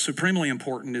is supremely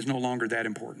important is no longer that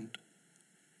important.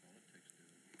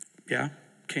 Yeah,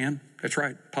 that's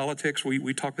right. Politics,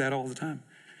 we talk that all the time.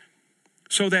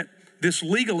 So that this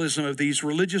legalism of these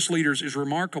religious leaders is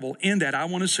remarkable in that I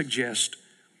want to suggest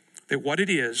that what it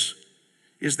is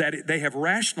that they have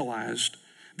rationalized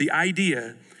the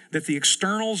idea that the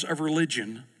externals of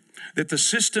religion, that the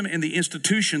system and the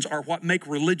institutions are what make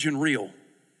religion real.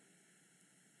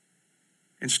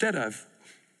 Instead of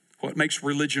what makes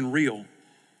religion real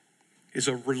is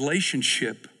a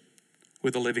relationship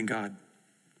with the living God.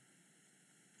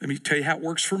 Let me tell you how it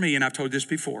works for me, and I've told this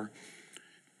before.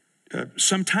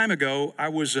 Some time ago, I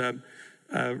was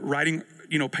writing,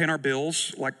 paying our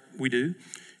bills like we do,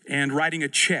 and writing a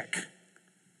check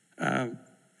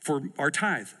for our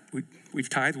tithe. We've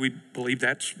tithed, we believe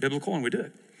that's biblical, and we do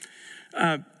it.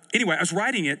 Anyway, I was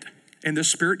writing it, and the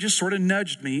Spirit just sort of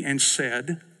nudged me and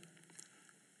said,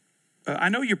 I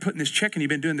know you're putting this check in, you've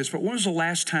been doing this, but when was the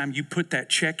last time you put that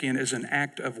check in as an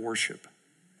act of worship?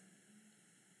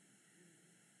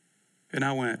 And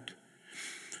I went,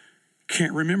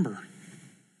 can't remember.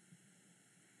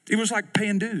 It was like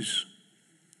paying dues.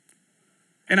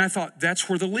 And I thought, that's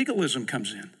where the legalism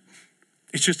comes in.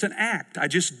 It's just an act. I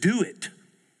just do it.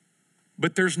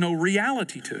 But there's no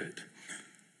reality to it.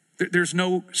 There's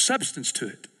no substance to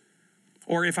it.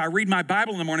 Or if I read my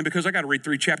Bible in the morning because I got to read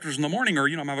 3 chapters in the morning, or,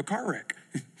 I have a car wreck.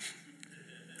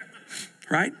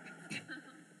 Right?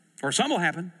 Or something will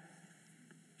happen.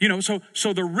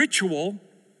 So the ritual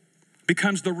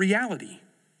becomes the reality.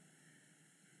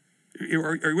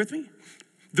 Are you with me?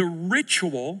 The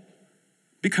ritual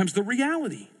becomes the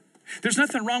reality. There's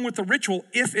nothing wrong with the ritual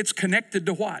if it's connected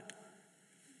to what?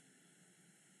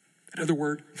 Another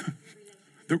word.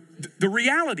 The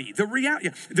reality.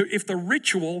 If the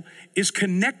ritual is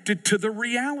connected to the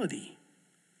reality.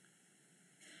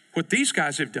 What these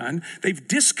guys have done, they've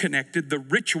disconnected the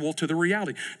ritual to the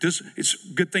reality. It's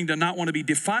a good thing to not want to be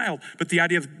defiled, but the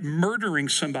idea of murdering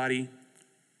somebody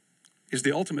is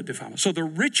the ultimate defilement. So the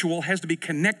ritual has to be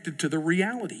connected to the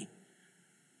reality.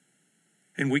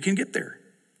 And we can get there,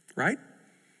 right?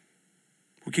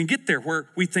 We can get there where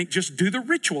we think just do the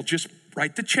ritual, just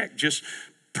write the check, just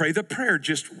pray the prayer,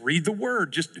 just read the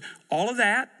word, just all of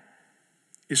that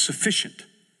is sufficient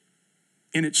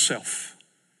in itself.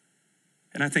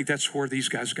 And I think that's where these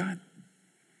guys got.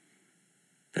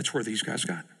 That's where these guys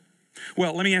got.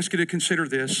 Well, let me ask you to consider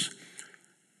this.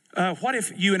 What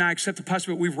if you and I accept the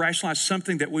possibility we've rationalized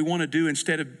something that we want to do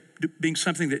instead of being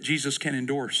something that Jesus can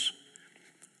endorse?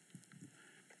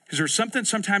 Is there something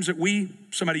sometimes that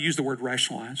somebody used the word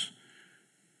rationalize,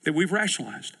 that we've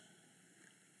rationalized?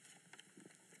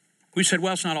 We said,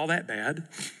 well, it's not all that bad,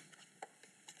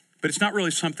 but it's not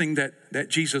really something that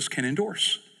Jesus can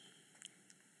endorse.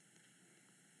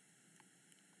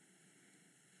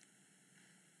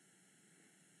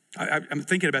 I'm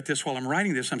thinking about this while I'm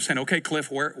writing this. I'm saying, okay,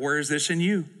 Cliff, where is this in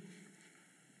you?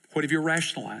 What have you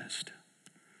rationalized?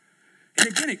 And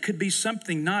again, it could be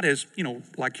something not as,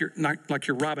 like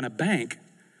you're robbing a bank.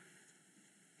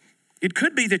 It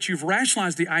could be that you've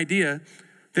rationalized the idea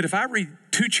that if I read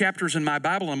 2 chapters in my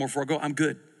Bible and before I go, I'm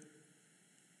good.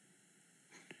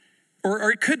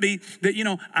 Or it could be that,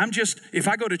 if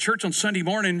I go to church on Sunday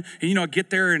morning and, I get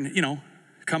there and,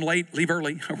 come late, leave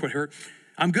early or whatever,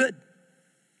 I'm good.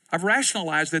 I've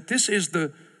rationalized that this is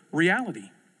the reality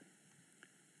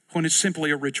when it's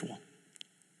simply a ritual.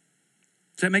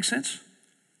 Does that make sense?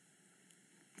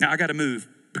 Now I got to move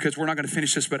because we're not going to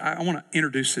finish this, but I want to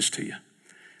introduce this to you.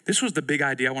 This was the big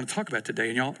idea I want to talk about today,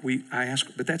 and y'all, I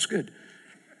asked, but that's good.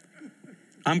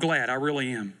 I'm glad, I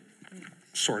really am,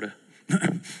 sort of,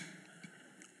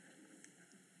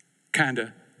 kind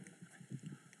of.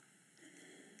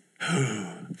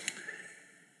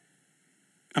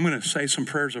 I'm going to say some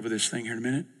prayers over this thing here in a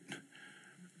minute.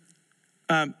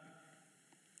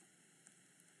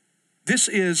 This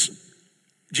is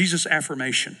Jesus'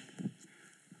 affirmation,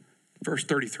 verse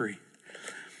 33.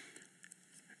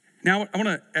 Now,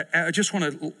 I just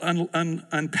want to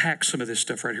unpack some of this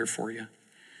stuff right here for you.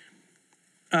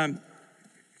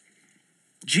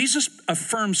 Jesus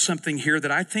affirms something here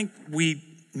that I think we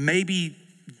maybe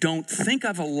don't think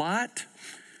of a lot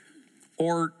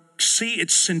or see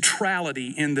its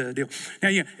centrality in the deal. Now,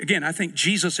 again, I think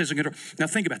Jesus isn't going to. Now,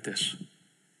 think about this.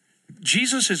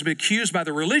 Jesus has been accused by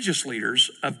the religious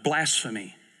leaders of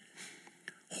blasphemy.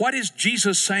 What is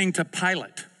Jesus saying to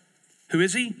Pilate? Who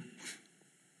is he?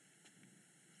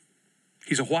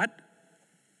 He's a what?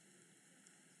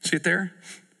 See it there?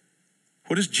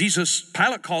 What is Jesus?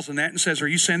 Pilate calls him that and says, are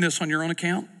you saying this on your own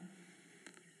account?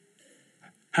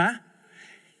 Huh?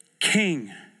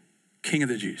 King of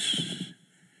the Jews.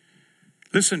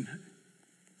 Listen,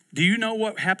 do you know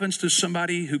what happens to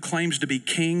somebody who claims to be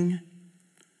king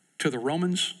to the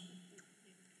Romans?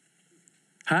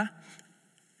 Huh?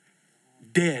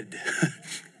 Dead.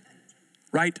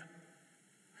 Right?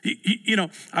 You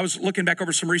know, I was looking back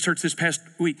over some research this past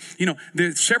week. You know,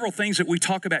 there's several things that we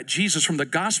talk about Jesus from the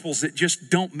Gospels that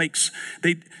just don't make,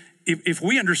 if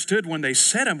we understood when they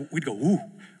said them, we'd go, ooh.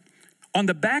 On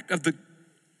the back of the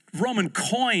Roman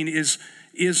coin is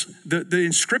the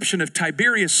inscription of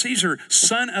Tiberius Caesar,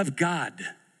 Son of God.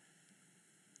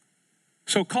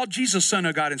 So call Jesus Son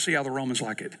of God and see how the Romans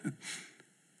like it.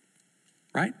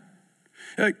 Right?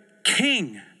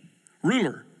 King,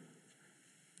 ruler.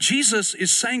 Jesus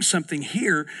is saying something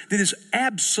here that is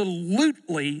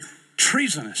absolutely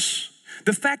treasonous.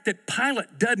 The fact that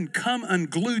Pilate doesn't come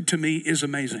unglued to me is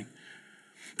amazing.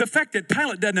 The fact that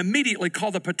Pilate doesn't immediately call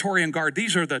the Praetorian Guard,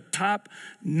 these are the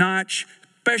top-notch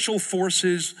special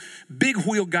forces, big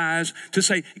wheel guys, to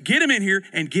say, get him in here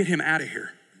and get him out of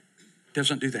here.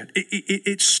 Doesn't do that.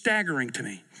 It's staggering to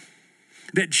me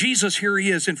that Jesus, here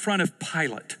he is in front of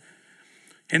Pilate.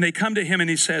 And they come to him and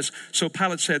he says, so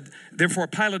Pilate said, therefore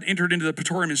Pilate entered into the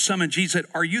Praetorium and summoned Jesus and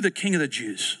said, are you the king of the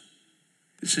Jews?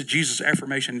 This is Jesus'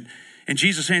 affirmation. And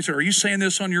Jesus answered, are you saying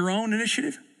this on your own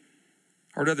initiative?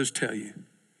 Or did others tell you?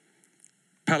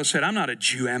 Pilate said, I'm not a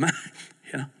Jew, am I?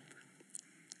 You know,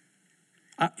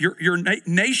 your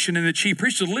nation and the chief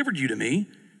priests delivered you to me.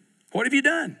 What have you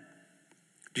done?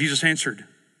 Jesus answered,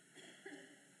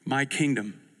 my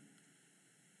kingdom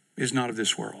is not of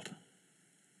this world.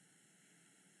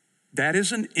 That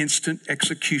is an instant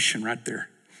execution right there.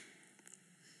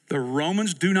 The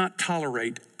Romans do not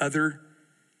tolerate other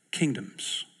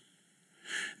kingdoms.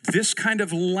 This kind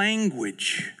of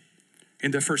language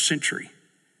in the first century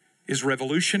is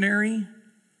revolutionary.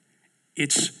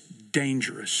 It's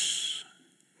dangerous.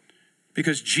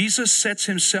 Because Jesus sets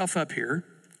himself up here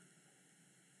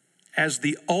as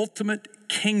the ultimate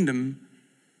kingdom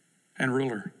and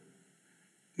ruler.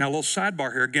 Now, a little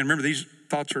sidebar here. Again, remember, these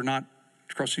thoughts are not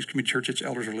Cross East Community Church, it's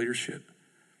elders or leadership.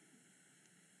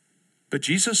 But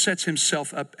Jesus sets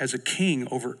himself up as a king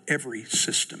over every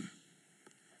system.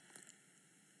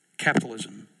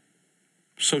 Capitalism,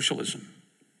 socialism,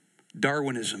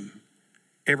 Darwinism,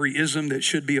 every ism that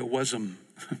should be a wasm.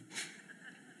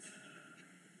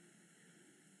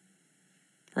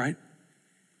 Right?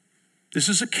 This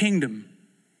is a kingdom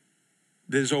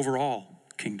that is over all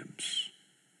kingdoms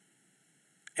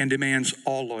and demands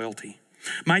all loyalty.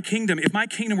 My kingdom, if my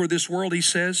kingdom were this world, he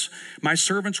says, my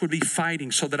servants would be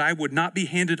fighting so that I would not be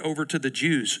handed over to the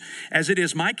Jews. As it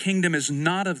is, my kingdom is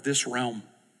not of this realm.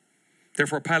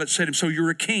 Therefore Pilate said to him, so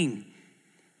you're a king.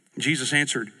 Jesus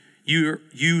answered,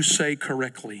 you say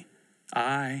correctly,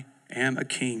 I am a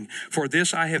king. For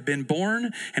this I have been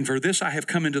born, and for this I have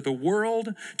come into the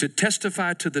world to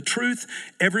testify to the truth.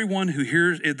 Everyone who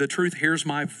hears the truth hears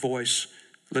my voice,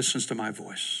 listens to my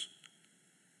voice.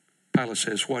 Pilate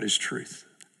says, what is truth?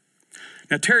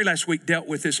 Now, Terry last week dealt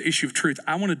with this issue of truth.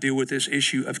 I want to deal with this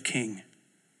issue of king.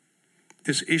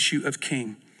 This issue of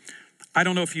king. I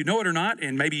don't know if you know it or not,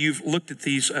 and maybe you've looked at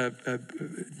these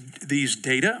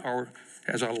data, or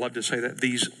as I love to say that,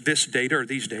 this data or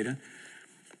these data.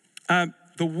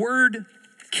 The word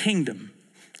kingdom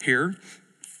here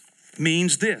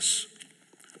means this: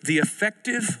 the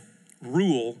effective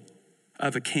rule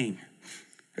of a king.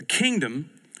 A kingdom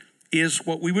is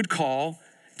what we would call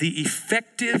the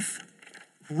effective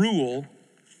rule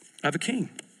of a king.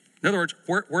 In other words,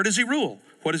 where does he rule?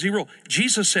 What does he rule?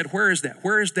 Jesus said, where is that?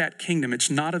 Where is that kingdom? It's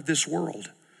not of this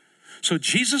world. So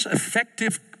Jesus'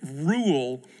 effective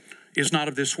rule is not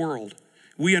of this world.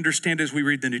 We understand as we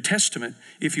read the New Testament,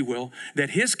 if you will,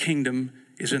 that his kingdom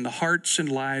is in the hearts and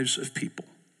lives of people.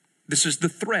 This is the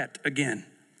threat again,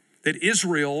 that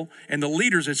Israel and the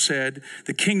leaders had said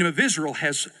the kingdom of Israel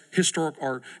has historic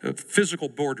or physical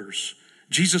borders.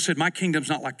 Jesus said, my kingdom's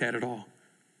not like that at all.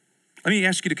 Let me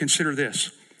ask you to consider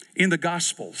this. In the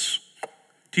Gospels,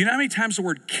 do you know how many times the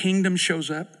word kingdom shows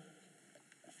up?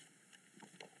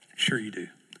 Sure you do. You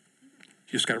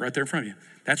just got it right there in front of you.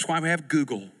 That's why we have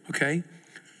Google, okay?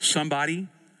 Somebody,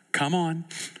 come on.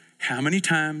 How many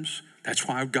times? That's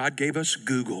why God gave us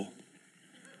Google.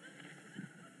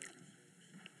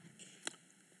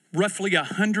 Roughly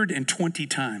 120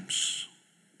 times.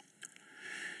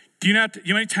 Do you know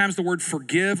how many times the word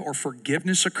forgive or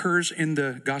forgiveness occurs in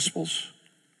the Gospels?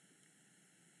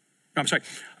 No, I'm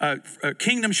sorry.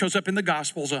 Kingdom shows up in the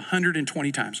Gospels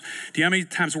 120 times. Do you know how many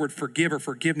times the word forgive or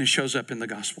forgiveness shows up in the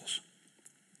Gospels?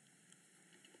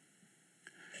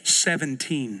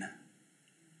 17.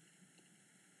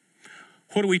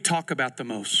 What do we talk about the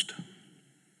most?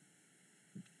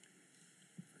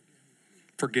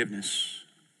 Forgiveness.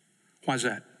 Why is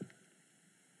that?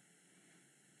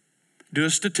 Do a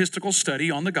statistical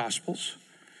study on the Gospels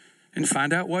and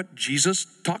find out what Jesus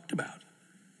talked about.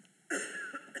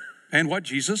 And what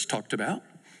Jesus talked about,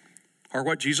 or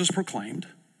what Jesus proclaimed,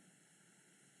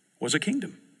 was a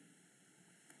kingdom.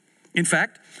 In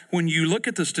fact, when you look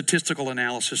at the statistical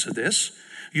analysis of this,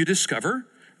 you discover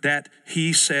that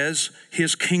he says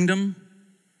his kingdom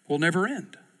will never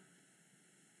end.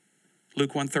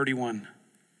 Luke 1:31.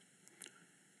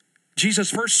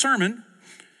 Jesus' first sermon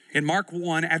in Mark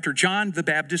 1, after John the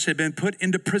Baptist had been put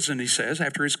into prison, he says,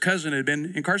 after his cousin had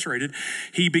been incarcerated,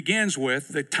 he begins with,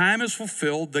 the time is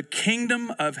fulfilled, the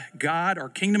kingdom of God, or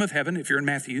kingdom of heaven, if you're in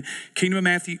Matthew, kingdom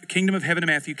of heaven in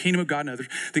Matthew, kingdom of God in others.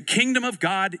 The kingdom of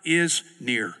God is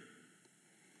near.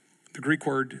 The Greek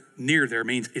word near there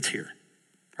means it's here,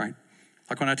 right?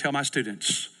 Like when I tell my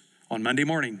students on Monday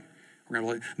morning,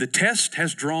 the test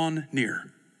has drawn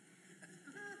near.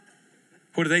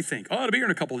 What do they think? Oh, it'll be here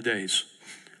in a couple of days.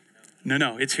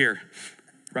 No, it's here,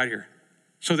 right here.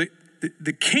 So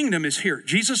the kingdom is here.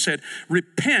 Jesus said,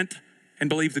 repent and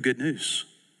believe the good news.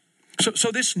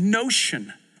 So this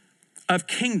notion of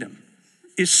kingdom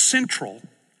is central,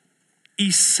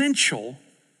 essential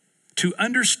to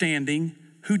understanding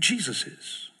who Jesus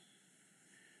is.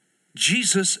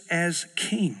 Jesus as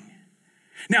king.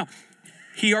 Now,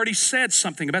 he already said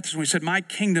something about this when he said, my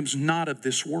kingdom's not of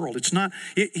this world. It's not,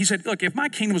 he said, look, if my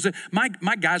kingdom was,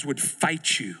 my guys would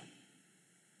fight you.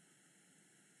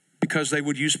 Because they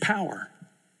would use power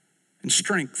and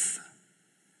strength.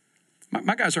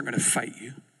 My guys aren't going to fight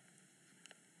you.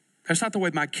 That's not the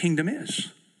way my kingdom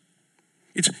is.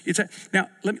 Now,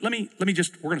 let me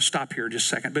just, we're going to stop here in just a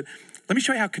second, but let me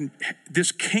show you how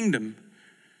this kingdom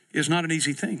is not an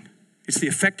easy thing. It's the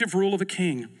effective rule of a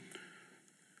king.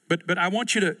 But I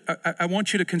want you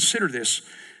to consider this.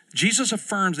 Jesus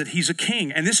affirms that he's a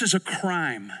king, and this is a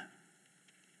crime.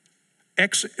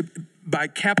 By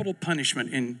capital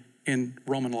punishment in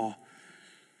Roman law.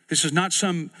 This is not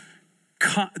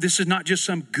just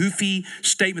some goofy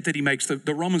statement that he makes.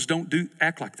 The Romans don't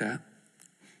act like that.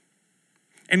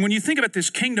 And when you think about this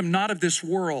kingdom not of this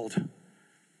world,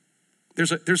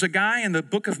 there's a guy in the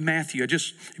book of Matthew.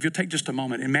 If you'll take just a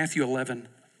moment, in Matthew 11,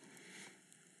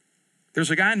 there's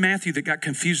a guy in Matthew that got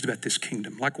confused about this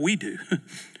kingdom, like we do.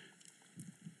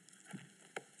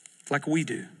 Like we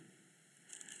do.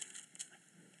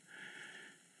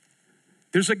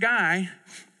 There's a guy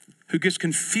who gets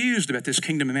confused about this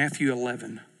kingdom in Matthew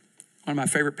 11. One of my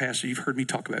favorite passages you've heard me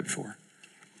talk about before.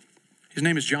 His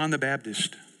name is John the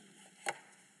Baptist.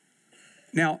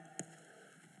 Now,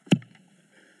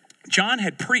 John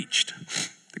had preached,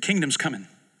 the kingdom's coming.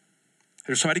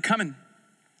 There's somebody coming.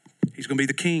 He's going to be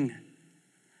the king.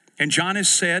 And John has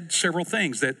said several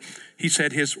things. That he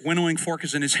said his winnowing fork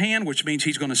is in his hand, which means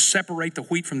he's going to separate the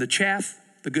wheat from the chaff,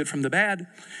 the good from the bad.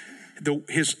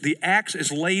 The axe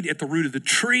is laid at the root of the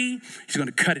tree. He's going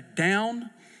to cut it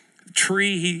down. The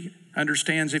tree, he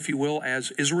understands, if you will,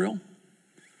 as Israel.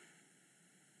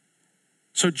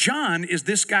 So John is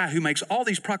this guy who makes all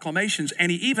these proclamations,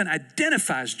 and he even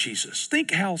identifies Jesus.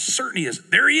 Think how certain he is.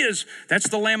 There he is. That's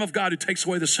the Lamb of God who takes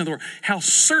away the sin of the world. How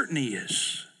certain he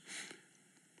is.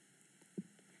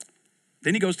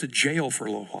 Then he goes to jail for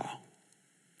a little while.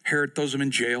 Herod throws him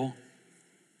in jail.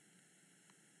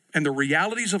 And the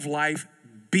realities of life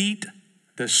beat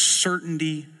the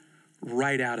certainty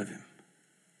right out of him.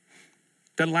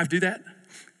 Doesn't life do that?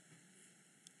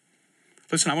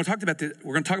 Listen, I want to talk about this.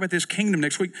 We're going to talk about this kingdom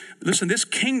next week. Listen, this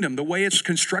kingdom, the way it's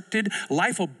constructed,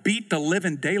 life will beat the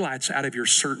living daylights out of your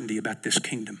certainty about this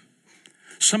kingdom.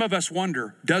 Some of us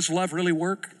wonder, does love really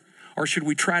work? Or should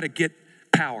we try to get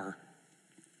power?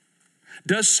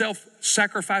 Does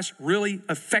self-sacrifice really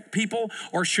affect people?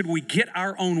 Or should we get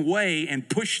our own way and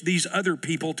push these other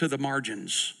people to the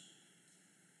margins?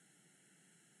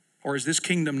 Or is this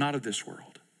kingdom not of this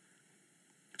world?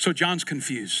 So John's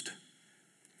confused.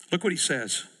 Look what he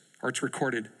says, or it's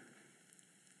recorded.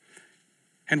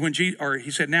 And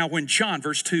he said, now when John,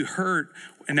 verse 2,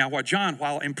 while John,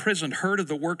 while imprisoned, heard of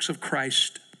the works of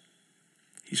Christ,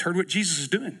 he's heard what Jesus is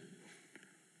doing.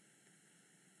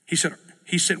 He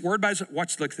sent word by his,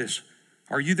 look at this.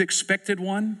 Are you the expected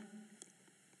one?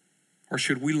 Or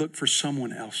should we look for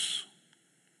someone else?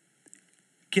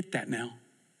 Get that now.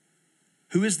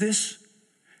 Who is this?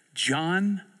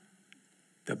 John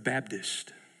the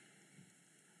Baptist.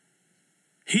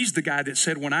 He's the guy that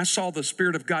said, when I saw the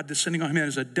Spirit of God descending on him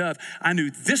as a dove, I knew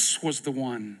this was the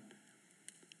one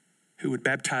who would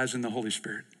baptize in the Holy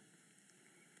Spirit.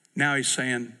 Now he's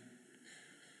saying,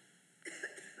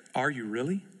 are you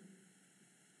really?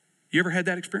 You ever had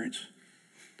that experience?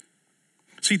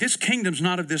 See, this kingdom's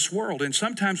not of this world. And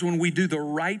sometimes when we do the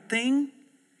right thing,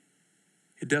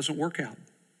 it doesn't work out.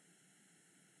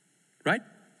 Right?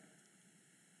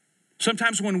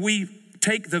 Sometimes when we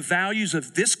take the values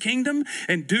of this kingdom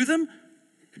and do them,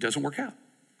 it doesn't work out.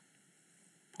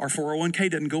 Our 401k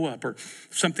doesn't go up, or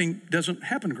something doesn't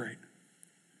happen great.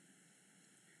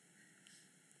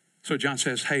 So John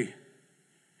says, hey,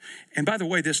 and by the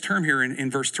way, this term here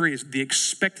in verse 3 is the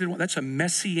expected one. That's a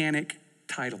messianic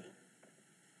title.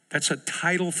 That's a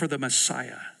title for the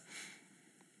Messiah.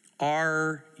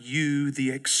 Are you the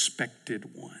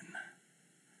expected one?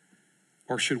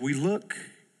 Or should we look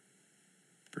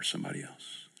for somebody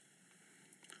else?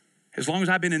 As long as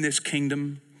I've been in this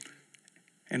kingdom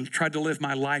and tried to live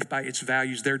my life by its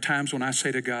values, there are times when I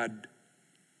say to God,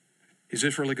 is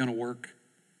this really going to work?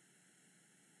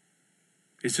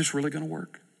 Is this really going to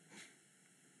work?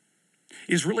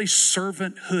 Is really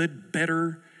servanthood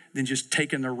better than just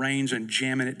taking the reins and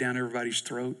jamming it down everybody's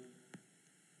throat?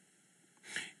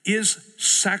 Is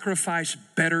sacrifice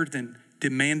better than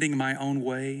demanding my own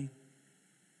way?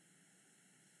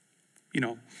 You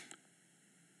know,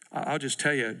 I'll just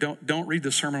tell you, don't read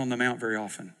the Sermon on the Mount very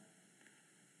often.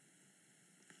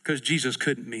 Because Jesus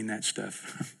couldn't mean that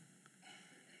stuff.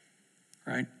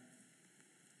 Right?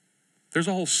 There's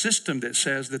a whole system that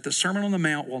says that the Sermon on the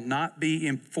Mount will not be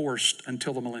enforced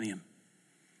until the millennium.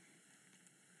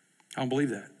 I don't believe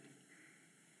that.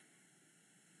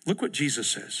 Look what Jesus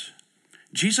says.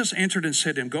 Jesus answered and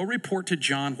said to him, go report to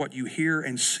John what you hear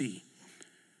and see.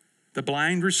 The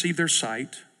blind receive their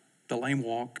sight, the lame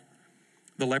walk,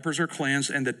 the lepers are cleansed,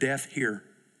 and the deaf hear.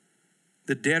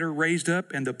 The dead are raised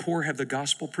up, and the poor have the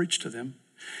gospel preached to them.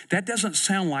 That doesn't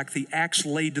sound like the axe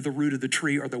laid to the root of the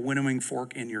tree or the winnowing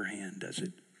fork in your hand, does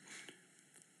it?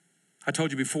 I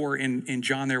told you before in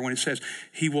John there when it says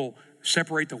he will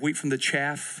separate the wheat from the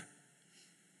chaff,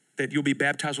 that you'll be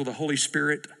baptized with the Holy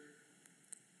Spirit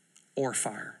or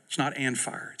fire. It's not and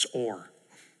fire, it's or.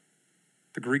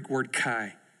 The Greek word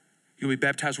kai. You'll be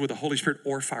baptized with the Holy Spirit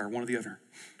or fire, one or the other.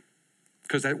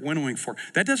 Because that winnowing fork,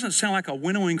 that doesn't sound like a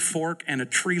winnowing fork and a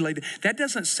tree laid. That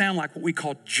doesn't sound like what we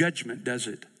call judgment, does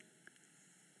it?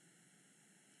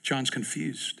 John's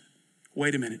confused.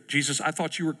 Wait a minute, Jesus, I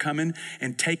thought you were coming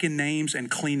and taking names and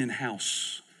cleaning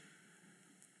house.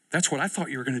 That's what I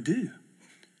thought you were going to do.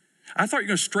 I thought you were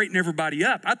going to straighten everybody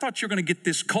up. I thought you were going to get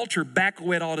this culture back the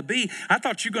way it ought to be. I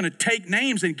thought you were going to take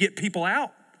names and get people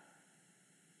out.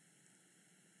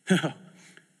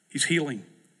 He's healing.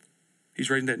 He's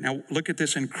raising that. Now look at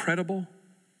this incredible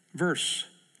verse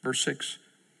 6.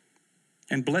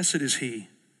 And blessed is he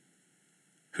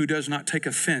who does not take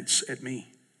offense at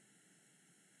me.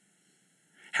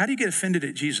 How do you get offended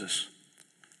at Jesus?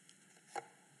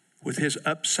 With his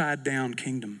upside down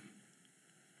kingdom.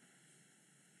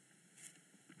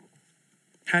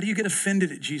 How do you get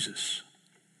offended at Jesus?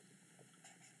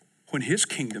 When his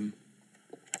kingdom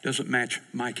doesn't match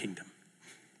my kingdom.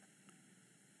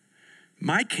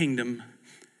 My kingdom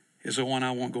is the one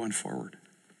I want going forward.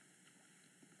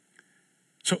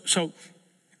 So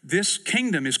this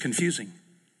kingdom is confusing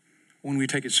when we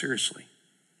take it seriously.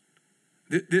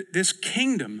 This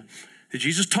kingdom that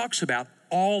Jesus talks about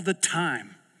all the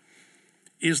time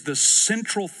is the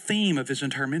central theme of his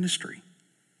entire ministry.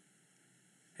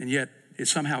 And yet it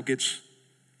somehow gets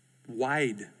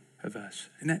wide of us.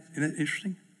 Isn't that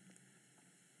interesting?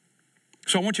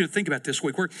 So I want you to think about this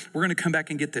week. We're going to come back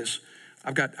and get this.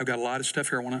 I've got a lot of stuff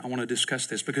here. I want to discuss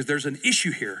this because there's an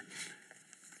issue here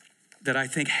that I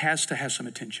think has to have some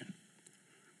attention.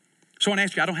 So I want to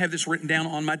ask you, I don't have this written down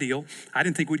on my deal. I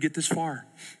didn't think we'd get this far,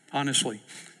 honestly.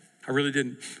 I really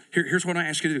didn't. Here's what I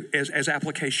ask you to do as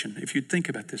application. If you'd think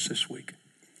about this week.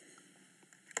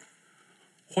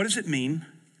 What does it mean?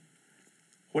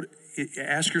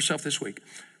 Ask yourself this week.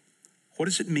 What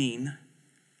does it mean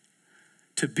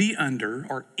to be under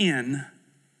or in,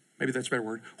 maybe that's a better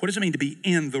word. What does it mean to be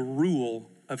in the rule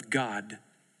of God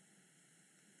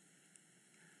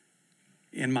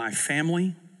in my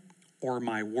family or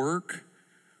my work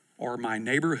or my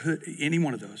neighborhood, any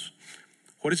one of those?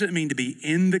 What does it mean to be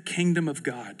in the kingdom of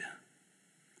God,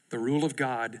 the rule of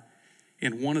God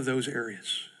in one of those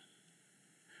areas?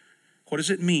 What does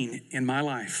it mean in my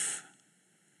life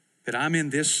that I'm in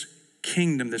this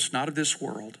kingdom that's not of this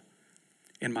world,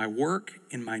 in my work,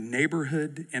 in my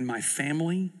neighborhood, in my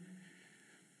family,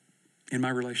 in my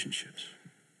relationships?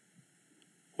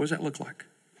 What does that look like?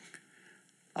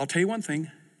 I'll tell you one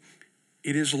thing.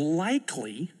 It is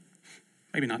likely,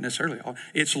 maybe not necessarily,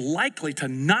 it's likely to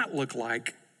not look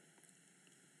like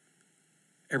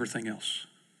everything else.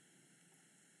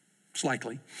 It's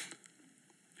likely.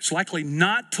 It's likely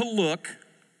not to look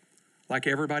like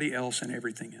everybody else and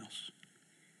everything else.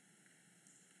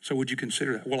 So would you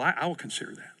consider that? Well, I will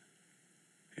consider that,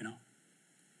 you know.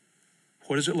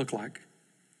 What does it look like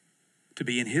to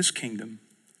be in his kingdom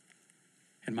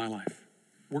in my life?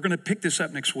 We're going to pick this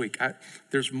up next week.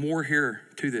 There's more here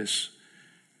to this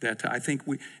that I think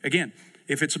again,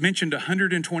 if it's mentioned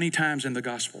 120 times in the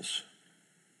Gospels,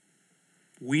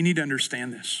 we need to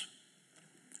understand this.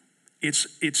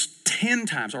 It's 10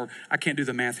 times, or I can't do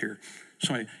the math here.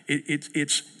 So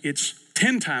it's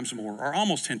 10 times more, or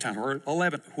almost 10 times, or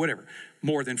 11, whatever,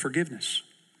 more than forgiveness,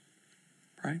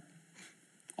 right?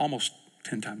 Almost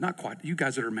 10 times, not quite. You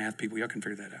guys that are math people, y'all can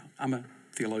figure that out. I'm a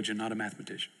theologian, not a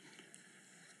mathematician.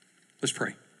 Let's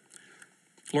pray.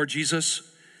 Lord Jesus,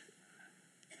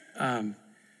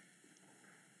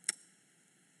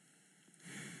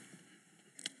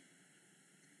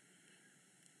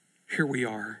 here we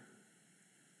are,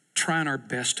 trying our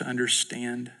best to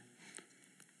understand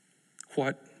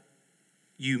what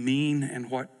you mean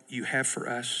and what you have for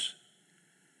us.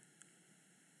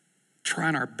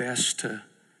 Trying our best to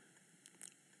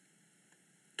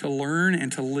learn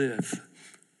and to live.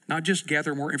 Not just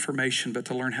gather more information, but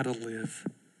to learn how to live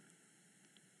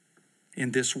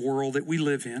in this world that we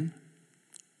live in.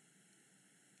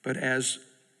 But as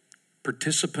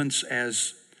participants,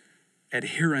 as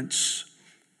adherents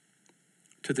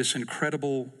to this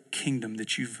incredible kingdom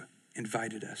that you've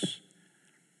invited us.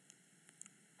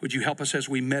 Would you help us as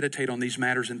we meditate on these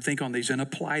matters and think on these and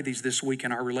apply these this week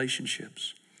in our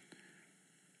relationships?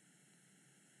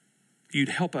 You'd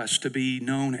help us to be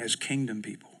known as kingdom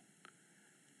people.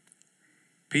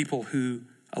 People who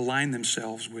align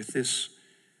themselves with this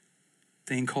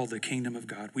thing called the kingdom of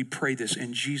God. We pray this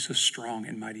in Jesus' strong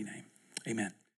and mighty name. Amen.